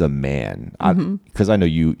 Even as a man, because I know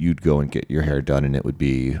you'd go and get your hair done and it would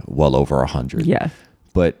be well over $100. Yeah.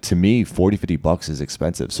 But to me, $40-$50 is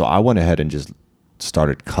expensive. So I went ahead and just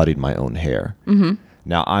started cutting my own hair. Mm-hmm.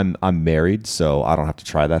 Now I'm married, so I don't have to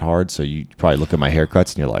try that hard. So you probably look at my haircuts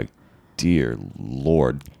and you're like, dear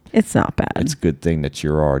Lord. It's not bad. It's a good thing that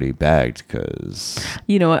you're already bagged, because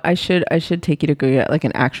you know what? I should take you to go get like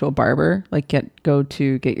an actual barber, like go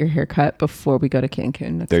to get your hair cut before we go to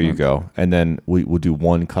Cancun next there month. you go. And then we'll do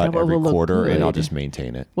one cut every will look quarter, and I'll good. just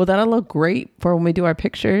maintain it. Well, that'll look great for when we do our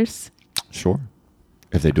pictures. Sure.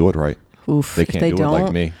 If they do it right. Oof. They can't do it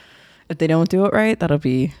like me. If they don't do it right, that'll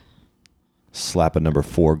be Slap a number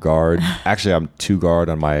 4 guard. Actually, I'm 2 guard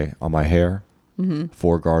on my hair.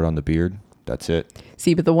 4 guard on the beard. That's it.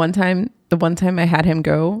 See, but the one time I had him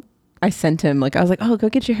go, I sent him, like, I was like, oh, go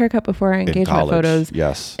get your haircut before I engage my photos.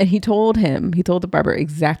 Yes. And he told the barber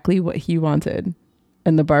exactly what he wanted.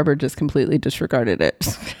 And the barber just completely disregarded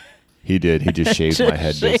it. He did. He just shaved my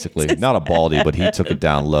head, basically. Not a baldy, but he took it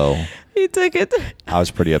down low. He took it. I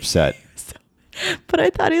was pretty upset. But I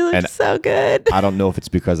thought he looked so good. I don't know if it's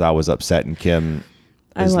because I was upset and Kim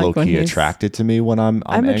is like low-key attracted to me when I'm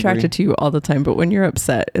angry. attracted to you all the time, but when you're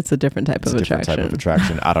upset, it's a different type of attraction. Different type of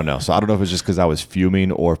attraction. I don't know. So I don't know if it's just because I was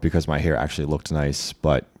fuming or if because my hair actually looked nice,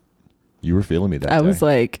 but you were feeling me that day. I was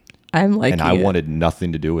like, I'm like, and I wanted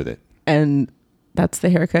nothing to do with it. And that's the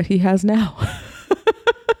haircut he has now.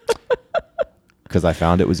 Because I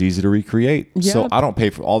found it was easy to recreate. Yep. So I don't pay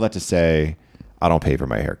for all that to say, I don't pay for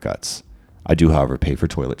my haircuts. I do, however, pay for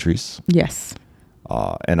toiletries. Yes.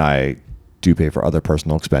 And I do pay for other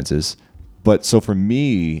personal expenses. But so for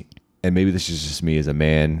me, and maybe this is just me as a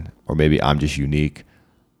man, or maybe I'm just unique,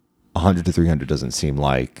 100 to 300 doesn't seem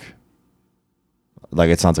like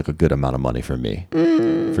it sounds like a good amount of money for me.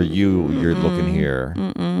 For you, you're looking here.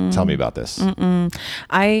 Tell me about this.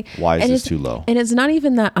 Why is this too low? And it's not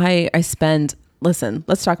even that I spend. Listen,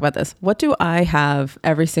 let's talk about this. What do I have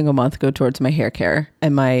every single month go towards my hair care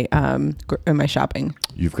and my shopping?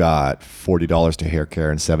 You've got $40 to hair care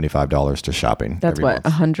and $75 to shopping. That's every what,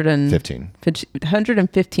 month.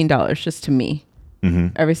 $115 just to me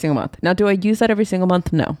every single month. Now, do I use that every single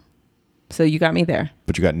month? No. So you got me there.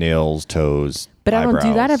 But you got nails, toes, but eyebrows. I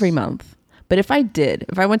don't do that every month. But if I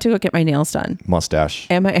went to go get my nails done, mustache,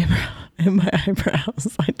 and my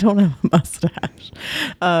eyebrows, I don't have a mustache.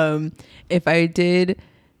 If I did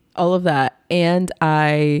all of that and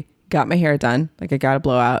I got my hair done, like I got a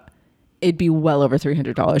blowout, it'd be well over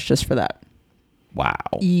 $300 just for that. Wow.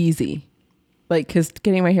 Easy. Like, cause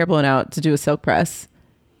getting my hair blown out to do a silk press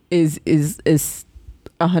is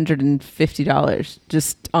 $150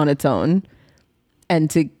 just on its own. And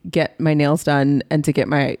to get my nails done and to get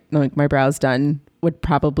my brows done would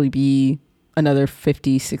probably be another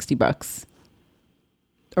 $50-$60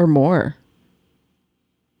 or more.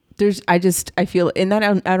 I feel in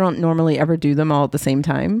that I don't normally ever do them all at the same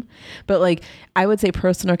time, but like I would say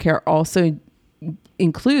personal care also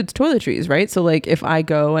includes toiletries, right? So like if I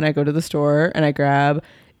go to the store and I grab,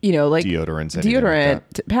 like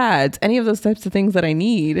deodorant, pads, any of those types of things that I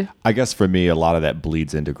need. I guess for me, a lot of that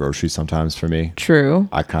bleeds into groceries sometimes for me. True.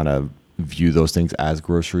 I kind of view those things as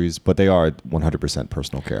groceries, but they are 100%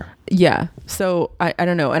 personal care. Yeah. So I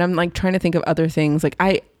don't know. And I'm like trying to think of other things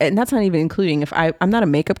and that's not even including if I'm not a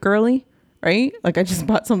makeup girly, right? Like I just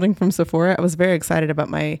bought something from Sephora. I was very excited about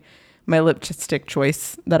my lipstick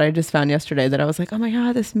choice that I just found yesterday that I was like, oh my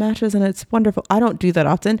God, this matches and it's wonderful. I don't do that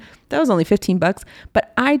often. That was only $15,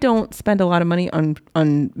 but I don't spend a lot of money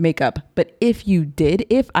on makeup. But if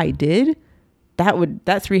I did, that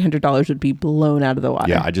 $300 would be blown out of the water.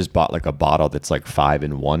 Yeah, I just bought like a bottle that's like 5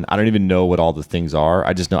 in 1. I don't even know what all the things are.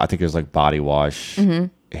 I just know I think there's like body wash,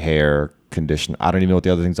 hair conditioner. I don't even know what the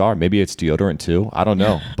other things are. Maybe it's deodorant too. I don't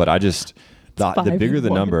know. But I just the bigger the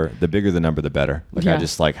number, the better. Like I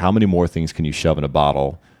just like how many more things can you shove in a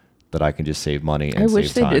bottle that I can just save money and I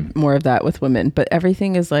wish save time. They did more of that with women, but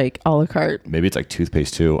everything is like a la carte. Maybe it's like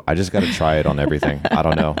toothpaste too. I just got to try it on everything. I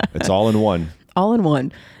don't know. It's all in one. All in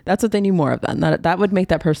one. That's what they need more of then. That would make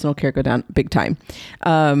that personal care go down big time.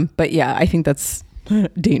 But yeah, I think that's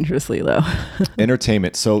dangerously low.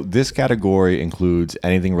 Entertainment. So this category includes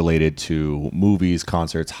anything related to movies,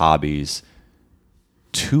 concerts, hobbies.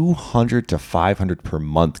 $200 to $500 per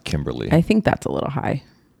month, Kimberly. I think that's a little high.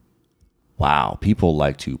 Wow. People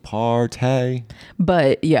like to party.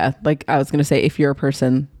 But yeah, like I was going to say, if you're a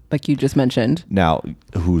person like you just mentioned. Now,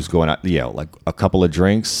 who's going out, like a couple of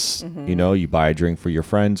drinks, you buy a drink for your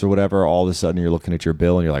friends or whatever. All of a sudden you're looking at your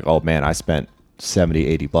bill and you're like, oh man, I spent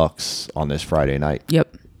 $70-$80 on this Friday night.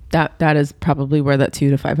 Yep. That is probably where that $200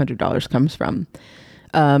 to $500 comes from.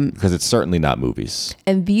 Because it's certainly not movies.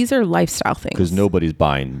 And these are lifestyle things. Because nobody's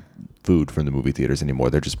buying food from the movie theaters anymore.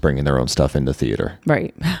 They're just bringing their own stuff into theater.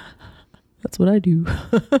 Right. That's what I do.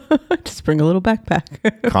 Just bring a little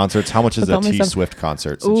backpack. Concerts. How much is a T-Swift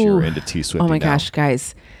concert since you're into T-Swift? Oh my gosh,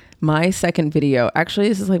 guys. My second video, actually,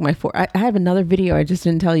 this is like my fourth. I have another video I just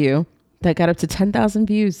didn't tell you that got up to 10,000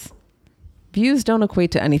 views. Views don't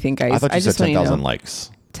equate to anything, guys. I thought you said 10,000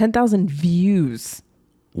 likes. 10,000 views.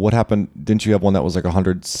 What happened? Didn't you have one that was like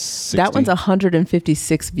 160? That one's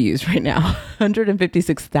 156 views right now.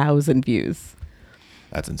 156,000 views.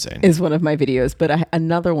 That's insane. Is one of my videos, but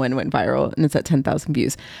another one went viral and it's at 10,000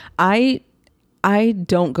 views. I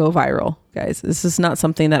don't go viral, guys. This is not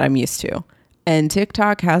something that I'm used to. And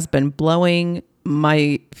TikTok has been blowing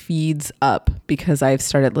my feeds up because I've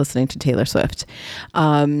started listening to Taylor Swift.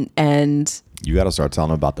 And you got to start telling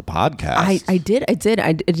them about the podcast. I did.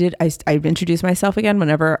 I introduced myself again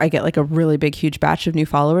whenever I get like a really big, huge batch of new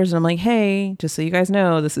followers. And I'm like, hey, just so you guys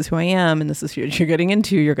know, this is who I am. And this is what you're getting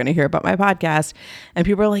into. You're going to hear about my podcast. And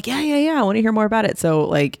people are like, yeah. I want to hear more about it. So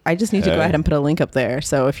like, I just need to go ahead and put a link up there.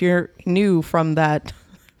 So if you're new from that...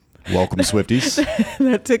 Welcome, Swifties.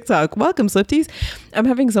 That TikTok. Welcome, Swifties. I'm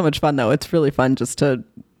having so much fun, though. It's really fun just to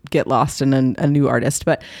get lost in a new artist.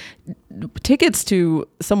 But tickets to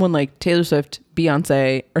someone like Taylor Swift,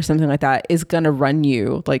 Beyonce, or something like that is going to run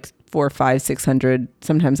you like $400, $500, $600,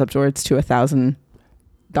 sometimes upwards to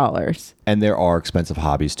 $1,000. And there are expensive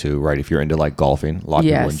hobbies too, right? If you're into like golfing, a lot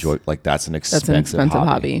of people enjoy, like that's an expensive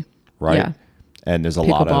hobby. Right? Yeah. And there's a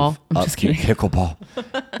lot of upkeep. Pickleball.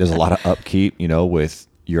 There's a lot of upkeep, with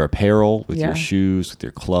your apparel, with your shoes, with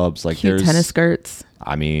your clubs. Like cute tennis skirts.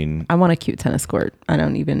 I mean, I want a cute tennis court. I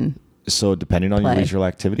don't even. So depending on your leisure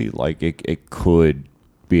activity, like it could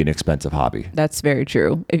be an expensive hobby. That's very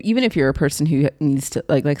true. Even if you're a person who needs to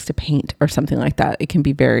likes to paint or something like that, it can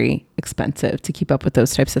be very expensive to keep up with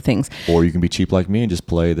those types of things. Or you can be cheap like me and just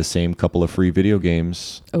play the same couple of free video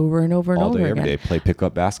games over and over and over again. Every day. Play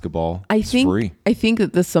pickup basketball. It's free. I think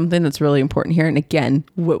that this is something that's really important here. And again,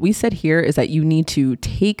 what we said here is that you need to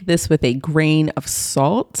take this with a grain of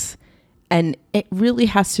salt, and it really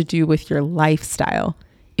has to do with your lifestyle.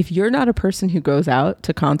 If you're not a person who goes out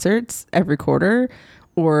to concerts every quarter,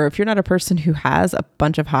 or if you're not a person who has a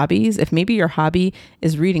bunch of hobbies, if maybe your hobby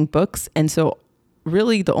is reading books, and so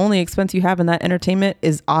really the only expense you have in that entertainment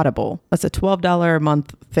is Audible. That's a $12 a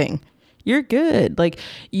month thing. You're good. Like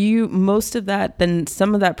most of that, then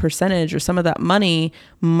some of that percentage or some of that money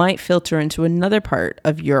might filter into another part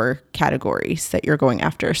of your categories that you're going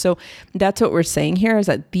after. So that's what we're saying here, is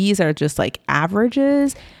that these are just like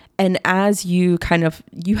averages. And as you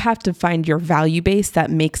have to find your value base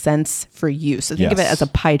that makes sense for you. So think of it as a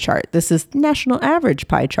pie chart. This is national average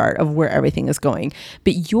pie chart of where everything is going.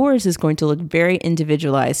 But yours is going to look very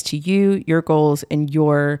individualized to you, your goals, and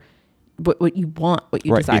what you want, what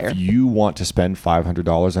you desire. If you want to spend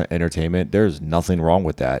 $500 on entertainment, there's nothing wrong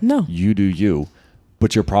with that. No. You do you.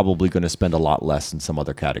 But you're probably going to spend a lot less in some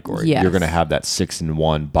other category. Yes. You're going to have that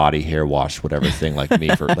 6-in-1 body, hair wash, whatever thing like me.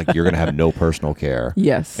 For like, you're going to have no personal care.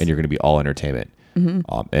 Yes. And you're going to be all entertainment. Mm-hmm.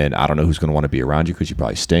 And I don't know who's going to want to be around you because you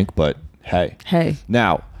probably stink. But hey.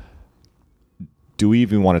 Now, do we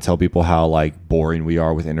even want to tell people how like boring we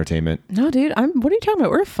are with entertainment? No, dude. What are you talking about?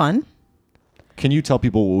 We're fun. Can you tell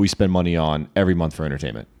people what we spend money on every month for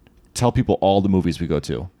entertainment? Tell people all the movies we go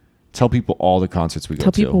to. Tell people all the concerts we go to.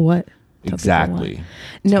 Tell people what? Exactly.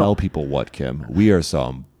 Tell people what, Kim. We are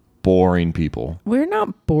some boring people. We're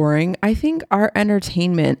not boring. I think our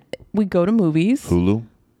entertainment, we go to movies. Hulu?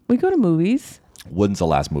 We go to movies. When's the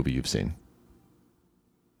last movie you've seen?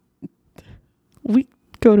 We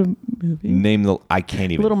go to movies. I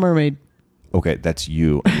can't even. Little Mermaid. Okay, that's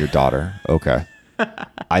you and your daughter. Okay.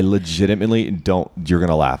 I legitimately you're going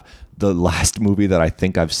to laugh. The last movie that I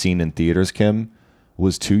think I've seen in theaters, Kim,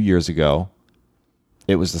 was 2 years ago.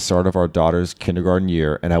 It was the start of our daughter's kindergarten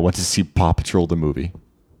year, and I went to see Paw Patrol the movie.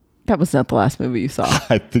 That was not the last movie you saw.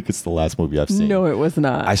 I think it's the last movie I've seen. No, it was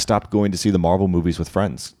not. I stopped going to see the Marvel movies with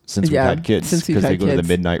friends since we've had kids. Because they go to the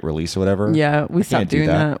midnight release or whatever. Yeah, we stopped doing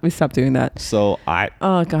that. We stopped doing that. So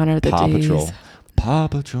oh, gone are the days. Paw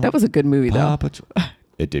Patrol. That was a good movie, though. Paw Patrol.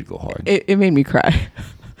 It did go hard. It made me cry.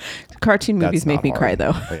 Cartoon movies make me cry,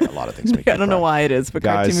 though. Yeah, a lot of things make me cry. I don't know why it is, but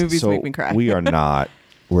cartoon movies make me cry.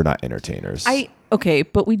 We're not entertainers. Okay,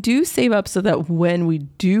 but we do save up so that when we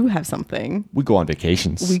do have something, we go on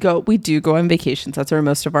vacations. We do go on vacations. That's where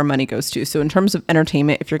most of our money goes to. So in terms of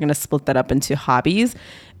entertainment, if you're going to split that up into hobbies,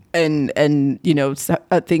 and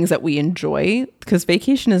things that we enjoy, because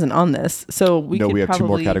vacation isn't on this. So we have two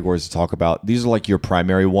more categories to talk about. These are like your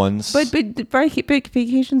primary ones. But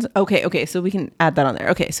vacations. Okay. So we can add that on there.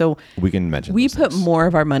 Okay. So we can mention we put more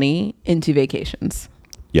of our money into vacations.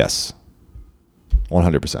 Yes.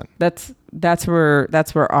 100%. That's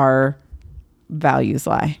where our values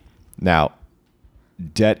lie. Now,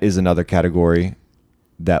 debt is another category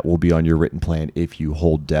that will be on your written plan if you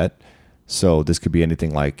hold debt. So this could be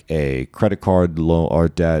anything like a credit card loan or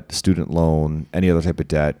debt, student loan, any other type of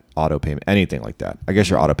debt, auto payment, anything like that. I guess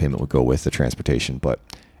your auto payment would go with the transportation, but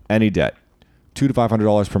any debt, $200 to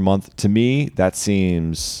 $500 per month. To me, that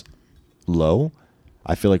seems low.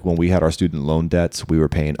 I feel like when we had our student loan debts, we were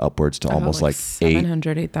paying upwards to almost like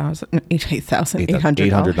 $800,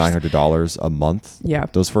 $900 a month. Yeah.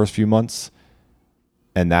 Those first few months.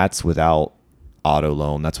 And that's without auto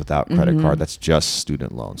loan. That's without credit card. That's just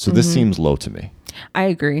student loan. So this seems low to me. I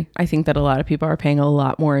agree. I think that a lot of people are paying a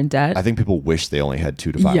lot more in debt. I think people wish they only had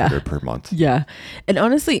 $200 to $500 per month. Yeah. And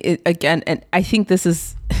honestly, and I think this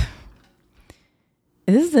is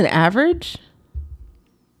an average?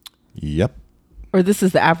 Yep. Or this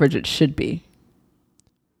is the average it should be?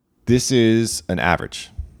 This is an average.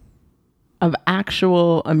 Of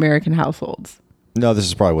actual American households. No, this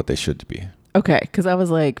is probably what they should be. Okay. Because I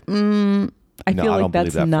was like, I feel like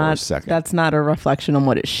that's not a reflection on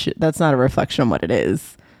what it should. That's not a reflection on what it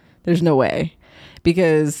is. There's no way,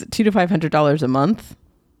 because $200 to $500 a month.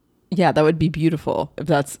 Yeah, that would be beautiful if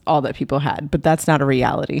that's all that people had, but that's not a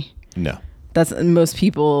reality. No, that's most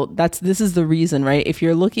people. This is the reason, right? If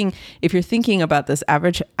you're thinking about this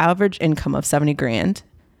average income of 70 grand,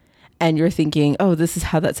 and you're thinking, oh, this is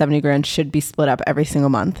how that 70 grand should be split up every single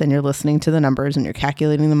month, and you're listening to the numbers and you're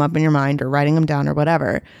calculating them up in your mind or writing them down or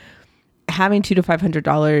whatever. Having $200 to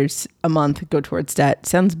 $500 a month go towards debt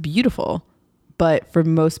sounds beautiful, but for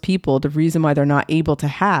most people, the reason why they're not able to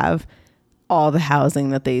have all the housing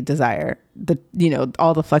that they desire,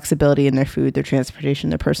 all the flexibility in their food, their transportation,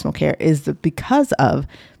 their personal care, is because of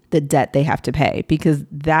the debt they have to pay, because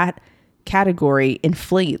that category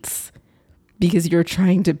inflates because you're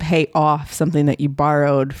trying to pay off something that you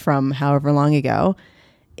borrowed from however long ago,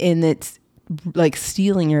 and it's like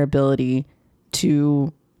stealing your ability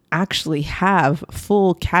to actually have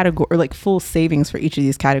full category, or like full savings for each of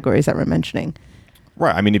these categories that we're mentioning.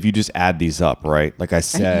 Right. I mean, if you just add these up, right? Like I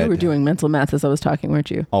said, you were doing mental math as I was talking,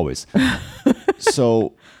 weren't you? Always.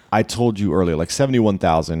 So I told you earlier, like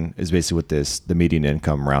 71,000 is basically what the median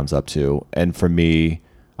income rounds up to. And for me,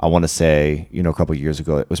 I want to say, a couple of years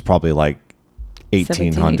ago, it was probably like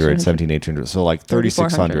 $1,800. So like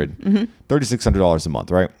 $3,600, $3,600 a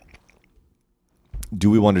month, right? Do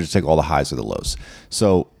we want to just take all the highs or the lows?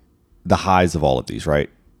 So the highs of all of these, right?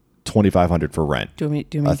 $2,500 for rent. Do me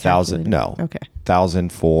 $1,000? No. Okay.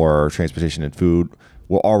 $1,000 for transportation and food.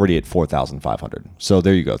 We're already at $4,500. So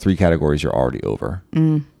there you go. 3 categories you're already over.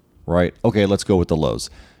 Right? Okay, let's go with the lows.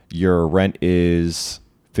 Your rent is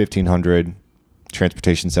 $1,500.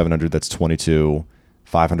 Transportation $700. That's $22.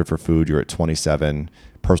 $500 for food. You're at $27.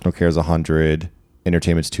 Personal care is $100.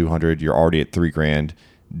 Entertainment's $200. You're already at $3,000.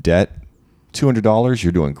 Debt $200.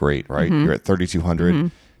 You're doing great, right? You're at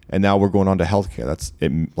 $3,200. And now we're going on to healthcare. That's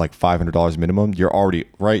like $500 minimum. You're already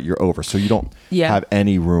right. You're over. So you don't have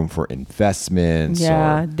any room for investments.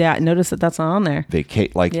 Yeah. Notice that's not on there.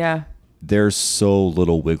 There's so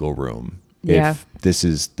little wiggle room. Yeah. If this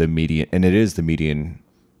is the median, and it is the median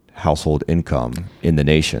household income in the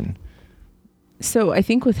nation. So I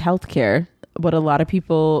think with healthcare, what a lot of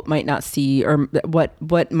people might not see, or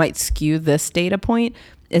what might skew this data point,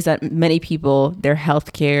 is that many people, their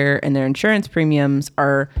healthcare and their insurance premiums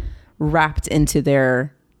are wrapped into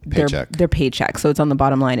their paycheck. So it's on the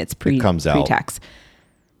bottom line. It comes out pre-tax.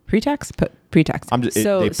 Pre-tax? Pre-tax.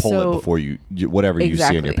 They pull it before you whatever you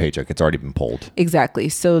see in your paycheck. It's already been pulled. Exactly.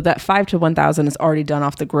 So that $5,000 to $1,000 is already done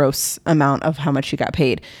off the gross amount of how much you got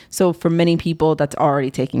paid. So for many people, that's already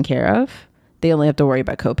taken care of. They only have to worry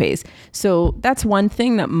about copays. So that's one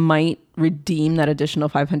thing that might redeem that additional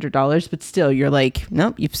 $500, but still you're like,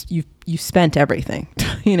 nope, you've spent everything,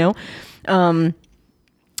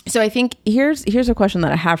 So I think here's a question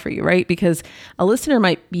that I have for you, right? Because a listener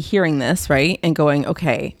might be hearing this, right? And going,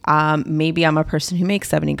 okay, maybe I'm a person who makes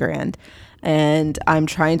 70 grand and I'm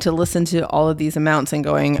trying to listen to all of these amounts and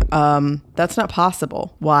going, that's not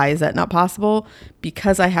possible. Why is that not possible?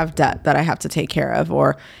 Because I have debt that I have to take care of,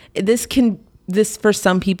 or this for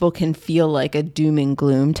some people can feel like a doom and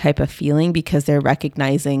gloom type of feeling, because they're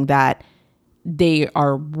recognizing that they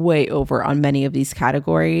are way over on many of these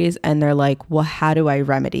categories, and they're like, well, how do I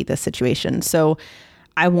remedy this situation? So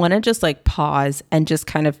I want to just like pause and just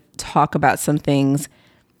kind of talk about some things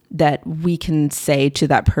that we can say to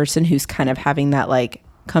that person who's kind of having that like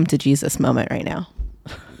come to Jesus moment right now?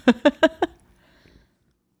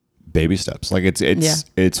 Baby steps. Like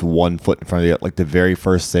it's 1 foot in front of the other. Like the very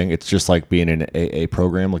first thing, it's just like being in an AA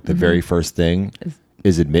program. Like the very first thing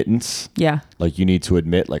is admittance. Yeah. Like you need to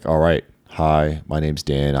admit like, all right, hi, my name's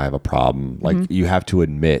Dan. I have a problem. Like you have to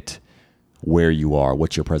admit where you are,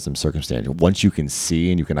 what's your present circumstance. Once you can see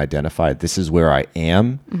and you can identify this is where I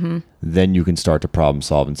am, then you can start to problem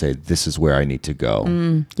solve and say, this is where I need to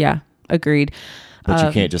go. Yeah. Agreed. But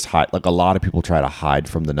you can't just hide. Like a lot of people try to hide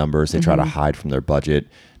from the numbers. They try to hide from their budget.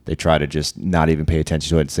 They try to just not even pay attention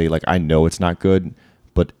to it and say like, I know it's not good,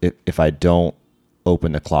 but if I don't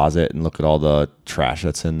open the closet and look at all the trash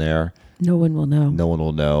that's in there, no one will know. No one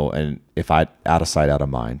will know. And if I out of sight, out of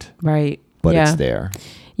mind. Right. But it's there.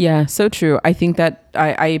 Yeah, so true. I think that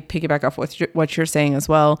I piggyback off what you're saying as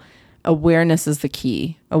well. Awareness is the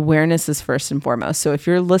key. Awareness is first and foremost. So if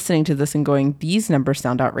you're listening to this and going, these numbers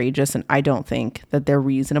sound outrageous and I don't think that they're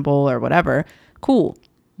reasonable or whatever, cool,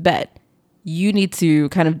 bet. You need to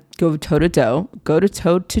kind of go toe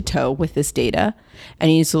to toe with this data, and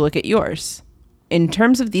you need to look at yours. In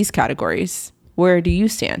terms of these categories, where do you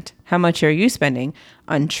stand? How much are you spending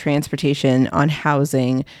on transportation, on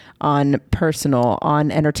housing, on personal, on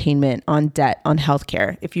entertainment, on debt, on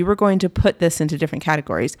healthcare? If you were going to put this into different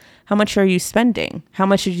categories, how much are you spending? How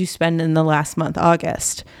much did you spend in the last month,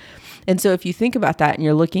 August? And so if you think about that and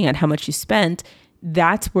you're looking at how much you spent,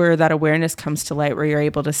 that's where that awareness comes to light, where you're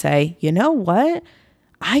able to say, you know what?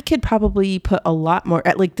 I could probably put a lot more,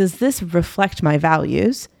 like, does this reflect my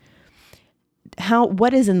values?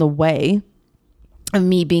 What is in the way of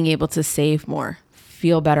me being able to save more,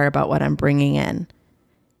 feel better about what I'm bringing in?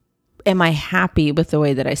 Am I happy with the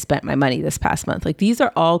way that I spent my money this past month? Like, these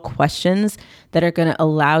are all questions that are going to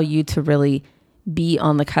allow you to really be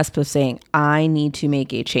on the cusp of saying, I need to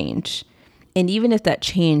make a change. And even if that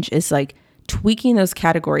change is like tweaking those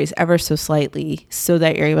categories ever so slightly so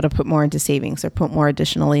that you're able to put more into savings or put more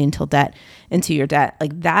additionally into your debt,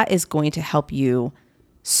 like that is going to help you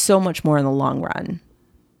so much more in the long run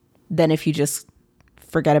than if you just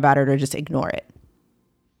forget about it or just ignore it.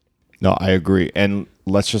 No, I agree. And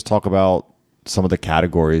let's just talk about some of the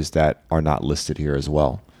categories that are not listed here as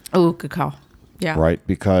well. Oh, good call. Yeah. Right?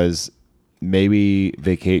 Because maybe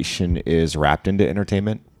vacation is wrapped into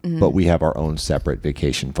entertainment, but we have our own separate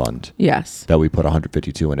vacation fund. Yes. That we put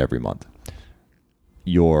 $152 in every month.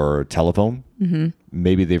 Your telephone,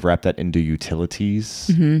 maybe they've wrapped that into utilities,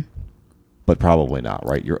 but probably not,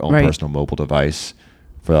 right? Your own personal mobile device.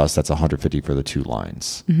 For us, that's $150 for the 2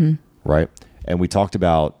 lines, right? And we talked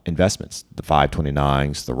about investments, the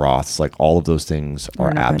 529s, the Roths, like all of those things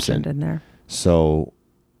are absent in there. So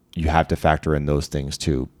you have to factor in those things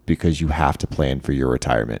too, because you have to plan for your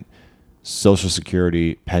retirement. Social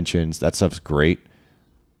Security, pensions, that stuff's great.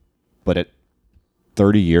 But at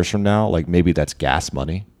 30 years from now, like maybe that's gas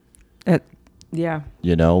money. Yeah.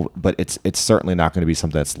 You know, but it's certainly not going to be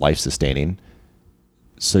something that's life sustaining.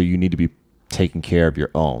 So you need to be taking care of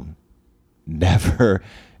your own. Never,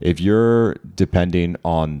 if you're depending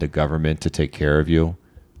on the government to take care of you,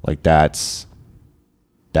 like that's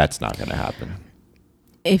not going to happen.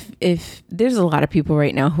 If there's a lot of people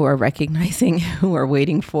right now who are recognizing, who are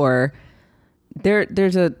waiting for,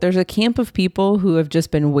 there's a camp of people who have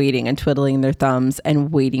just been waiting and twiddling their thumbs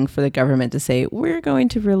and waiting for the government to say, we're going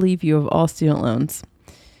to relieve you of all student loans.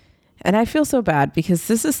 And I feel so bad because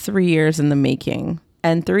this is 3 years in the making.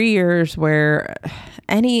 And 3 years where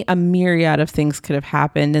a myriad of things could have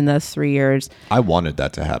happened in those 3 years. I wanted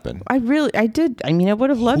that to happen. I did. I mean, I would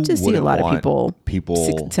have loved to see a lot of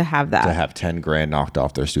people to have that. To have 10 grand knocked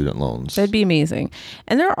off their student loans. That'd be amazing.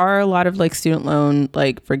 And there are a lot of like student loan,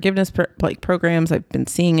 like forgiveness programs. I've been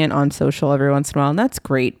seeing it on social every once in a while, and that's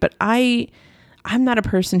great. But I'm not a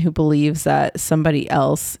person who believes that somebody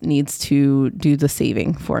else needs to do the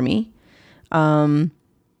saving for me.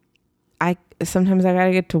 Sometimes I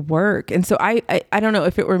gotta get to work. And so I don't know,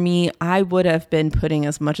 if it were me, I would have been putting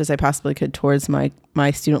as much as I possibly could towards my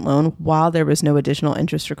student loan while there was no additional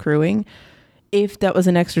interest accruing. If that was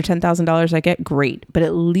an extra $10,000 I get, great. But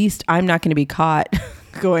at least I'm not going to be caught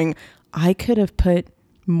going, I could have put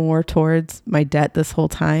more towards my debt this whole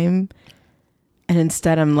time. And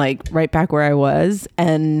instead I'm like right back where I was.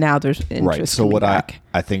 And now there's interest. Right. So what back.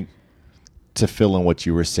 I think, to fill in what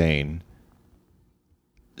you were saying,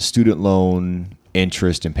 student loan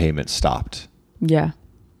interest and payments stopped. Yeah.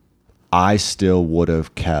 I still would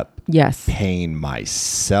have kept paying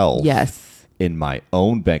myself in my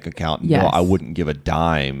own bank account. Yes. No, I wouldn't give a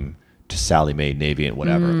dime to Sallie Mae, Navient,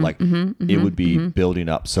 whatever. It would be building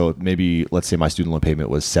up. So maybe, let's say my student loan payment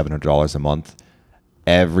was $700 a month,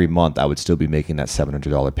 every month I would still be making that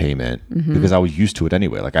 $700 payment because I was used to it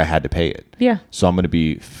anyway. Like I had to pay it. Yeah. So I'm going to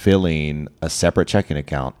be filling a separate checking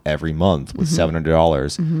account every month with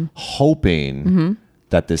 $700, hoping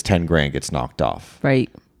that this 10 grand gets knocked off. Right.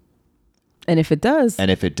 And if it does,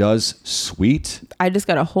 sweet. I just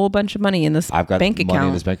got a whole bunch of money in this I've got bank money account.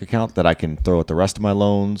 in this bank account that I can throw at the rest of my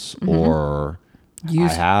loans or I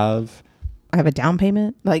have a down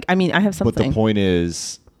payment. Like, I mean, I have something. But the point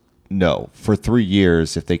is, no, for 3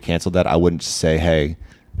 years, if they canceled that, I wouldn't just say, hey,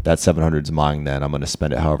 that 700 is mine then. I'm going to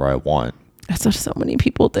spend it however I want. That's what so many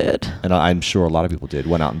people did. And I'm sure a lot of people did.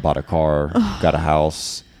 Went out and bought a car, got a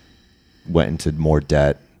house, went into more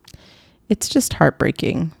debt. It's just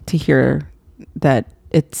heartbreaking to hear that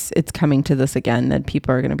it's coming to this again, that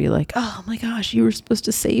people are going to be like, oh my gosh, you were supposed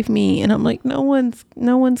to save me. And I'm like, no one's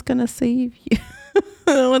going to save you.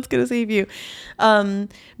 No one's going to save you.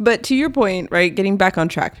 But to your point, right, getting back on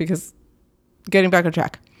track,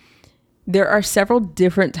 there are several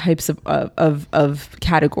different types of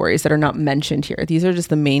categories that are not mentioned here. These are just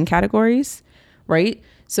the main categories, right?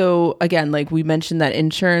 So again, like we mentioned that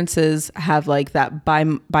insurances have like that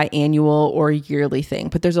biannual or yearly thing,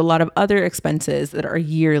 but there's a lot of other expenses that are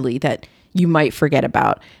yearly that you might forget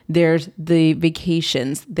about. There's the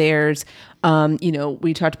vacations. There's,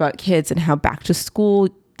 we talked about kids and how back to school,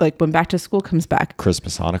 like when back to school comes back.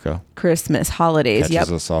 Christmas, Hanukkah. Christmas, holidays.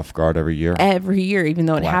 Catches us off guard every year. Every year, even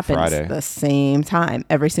though it Black happens Friday. the same time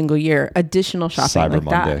every single year. Additional shopping Cyber like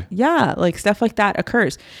Monday. that. Yeah, like stuff like that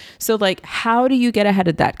occurs. So like, how do you get ahead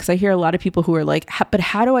of that? Because I hear a lot of people who are like, but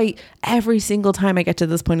how do I, every single time I get to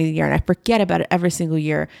this point of the year and I forget about it every single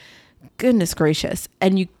year. Goodness gracious.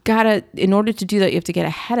 And you gotta, in order to do that, you have to get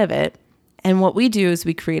ahead of it. And what we do is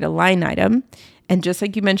we create a line item. And just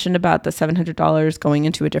like you mentioned about the $700 going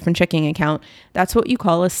into a different checking account, that's what you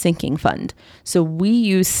call a sinking fund. So we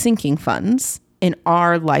use sinking funds in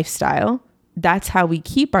our lifestyle. That's how we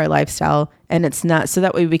keep our lifestyle. And it's not, so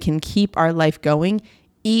that way we can keep our life going,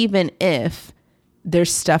 even if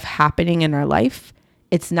there's stuff happening in our life.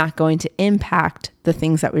 It's not going to impact the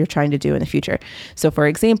things that we're trying to do in the future. So for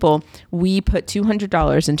example, we put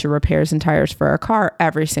 $200 into repairs and tires for our car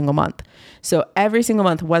every single month. So every single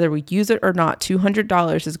month, whether we use it or not,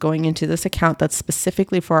 $200 is going into this account that's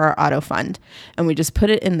specifically for our auto fund. And we just put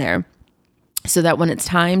it in there so that when it's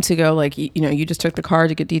time to go, like, you just took the car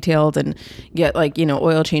to get detailed and get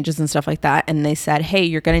oil changes and stuff like that. And they said, hey,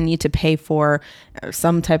 you're going to need to pay for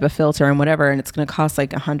some type of filter and whatever. And it's going to cost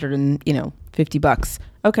like $150.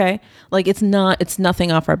 Okay. Like it's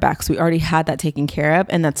nothing off our backs. We already had that taken care of.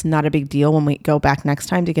 And that's not a big deal when we go back next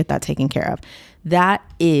time to get that taken care of. That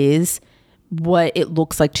is what it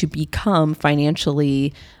looks like to become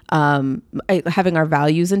financially, having our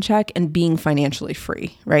values in check and being financially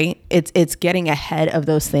free, right? It's getting ahead of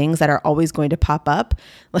those things that are always going to pop up,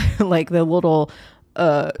 like the little,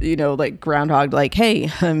 like groundhog, like,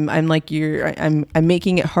 hey, I'm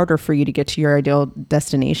making it harder for you to get to your ideal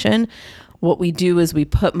destination. What we do is we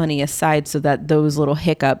put money aside so that those little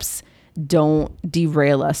hiccups don't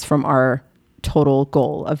derail us from our total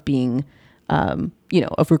goal of being,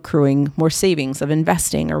 of accruing more savings, of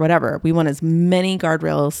investing or whatever. We want as many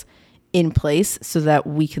guardrails in place so that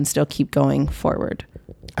we can still keep going forward.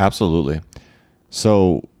 Absolutely.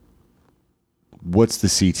 So what's the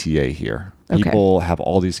CTA here? Okay. People have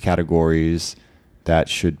all these categories that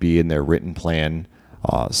should be in their written plan.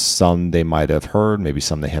 Some they might have heard, maybe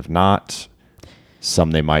some they have not.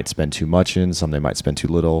 Some they might spend too much in, some they might spend too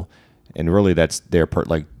little. And really that's their part.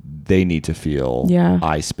 Like they need to feel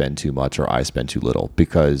I spend too much or I spend too little,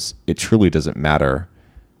 because it truly doesn't matter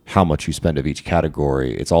how much you spend of each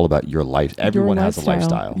category. It's all about your life. Everyone has a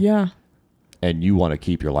lifestyle. Yeah. And you want to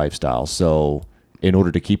keep your lifestyle. So in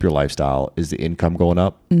order to keep your lifestyle, is the income going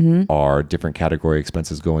up? Are different category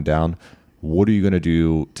expenses going down? What are you going to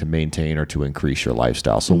do to maintain or to increase your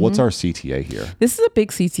lifestyle? So what's our CTA here? This is a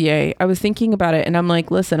big CTA. I was thinking about it and I'm like,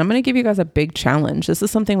 listen, I'm going to give you guys a big challenge. This is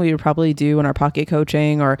something we would probably do in our pocket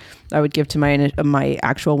coaching, or I would give to my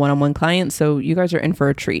actual one-on-one clients. So you guys are in for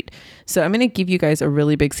a treat. So I'm going to give you guys a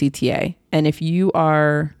really big CTA. And if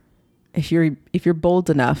you're bold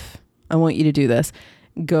enough, I want you to do this.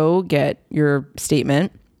 Go get your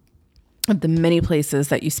statement of the many places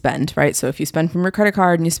that you spend, right? So if you spend from your credit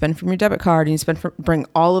card and you spend from your debit card and you bring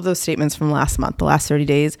all of those statements from last month, the last 30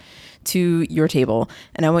 days to your table.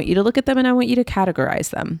 And I want you to look at them and I want you to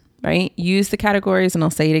categorize them, right? Use the categories, and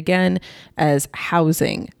I'll say it again, as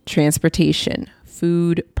housing, transportation,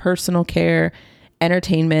 food, personal care,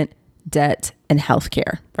 entertainment, debt, and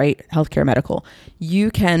healthcare, right? Healthcare, medical. You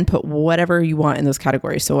can put whatever you want in those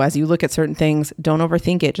categories. So as you look at certain things, don't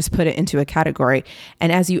overthink it. Just put it into a category.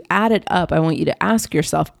 And as you add it up, I want you to ask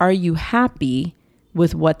yourself, are you happy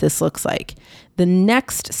with what this looks like? The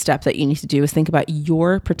next step that you need to do is think about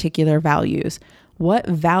your particular values. What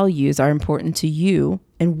values are important to you,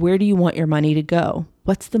 and where do you want your money to go?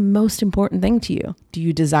 What's the most important thing to you? Do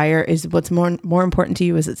you desire, is what's more important to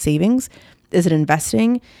you? Is it savings? Is it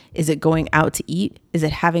investing? Is it going out to eat? Is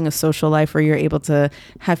it having a social life where you're able to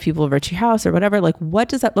have people over at your house or whatever? Like, what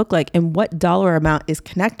does that look like? And what dollar amount is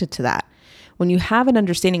connected to that? When you have an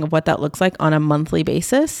understanding of what that looks like on a monthly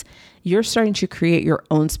basis, you're starting to create your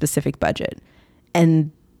own specific budget.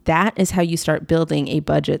 And that is how you start building a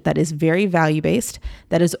budget that is very value-based,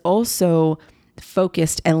 that is also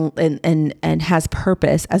focused and has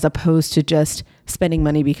purpose, as opposed to just spending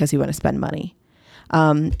money because you want to spend money.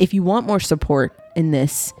 If you want more support in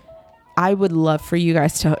this, I would love for you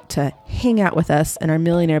guys to hang out with us in our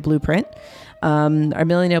Millionaire Blueprint. Our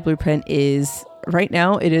Millionaire Blueprint is right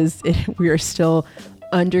now. We are still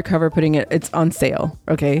undercover putting it. It's on sale.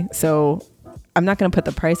 Okay, so I'm not going to put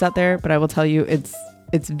the price out there, but I will tell you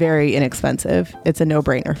it's very inexpensive. It's a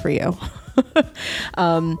no-brainer for you.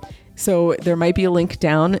 So there might be a link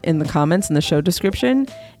down in the comments in the show description.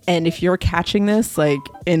 And if you're catching this like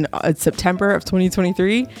in September of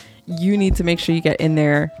 2023, you need to make sure you get in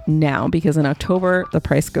there now, because in October, the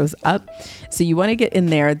price goes up. So you want to get in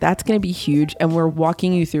there. That's going to be huge. And we're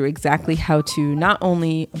walking you through exactly how to not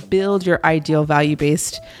only build your ideal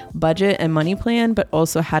value-based budget and money plan, but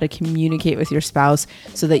also how to communicate with your spouse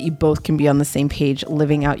so that you both can be on the same page,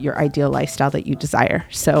 living out your ideal lifestyle that you desire.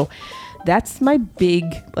 So that's my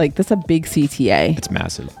that's a big CTA. It's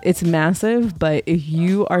massive. It's massive. But if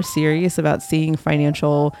you are serious about seeing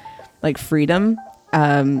financial freedom,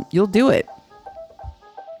 you'll do it.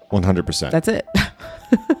 100%. That's it.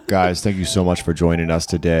 Guys, thank you so much for joining us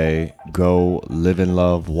today. Go live in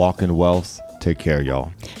love, walk in wealth. Take care,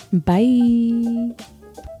 y'all. Bye.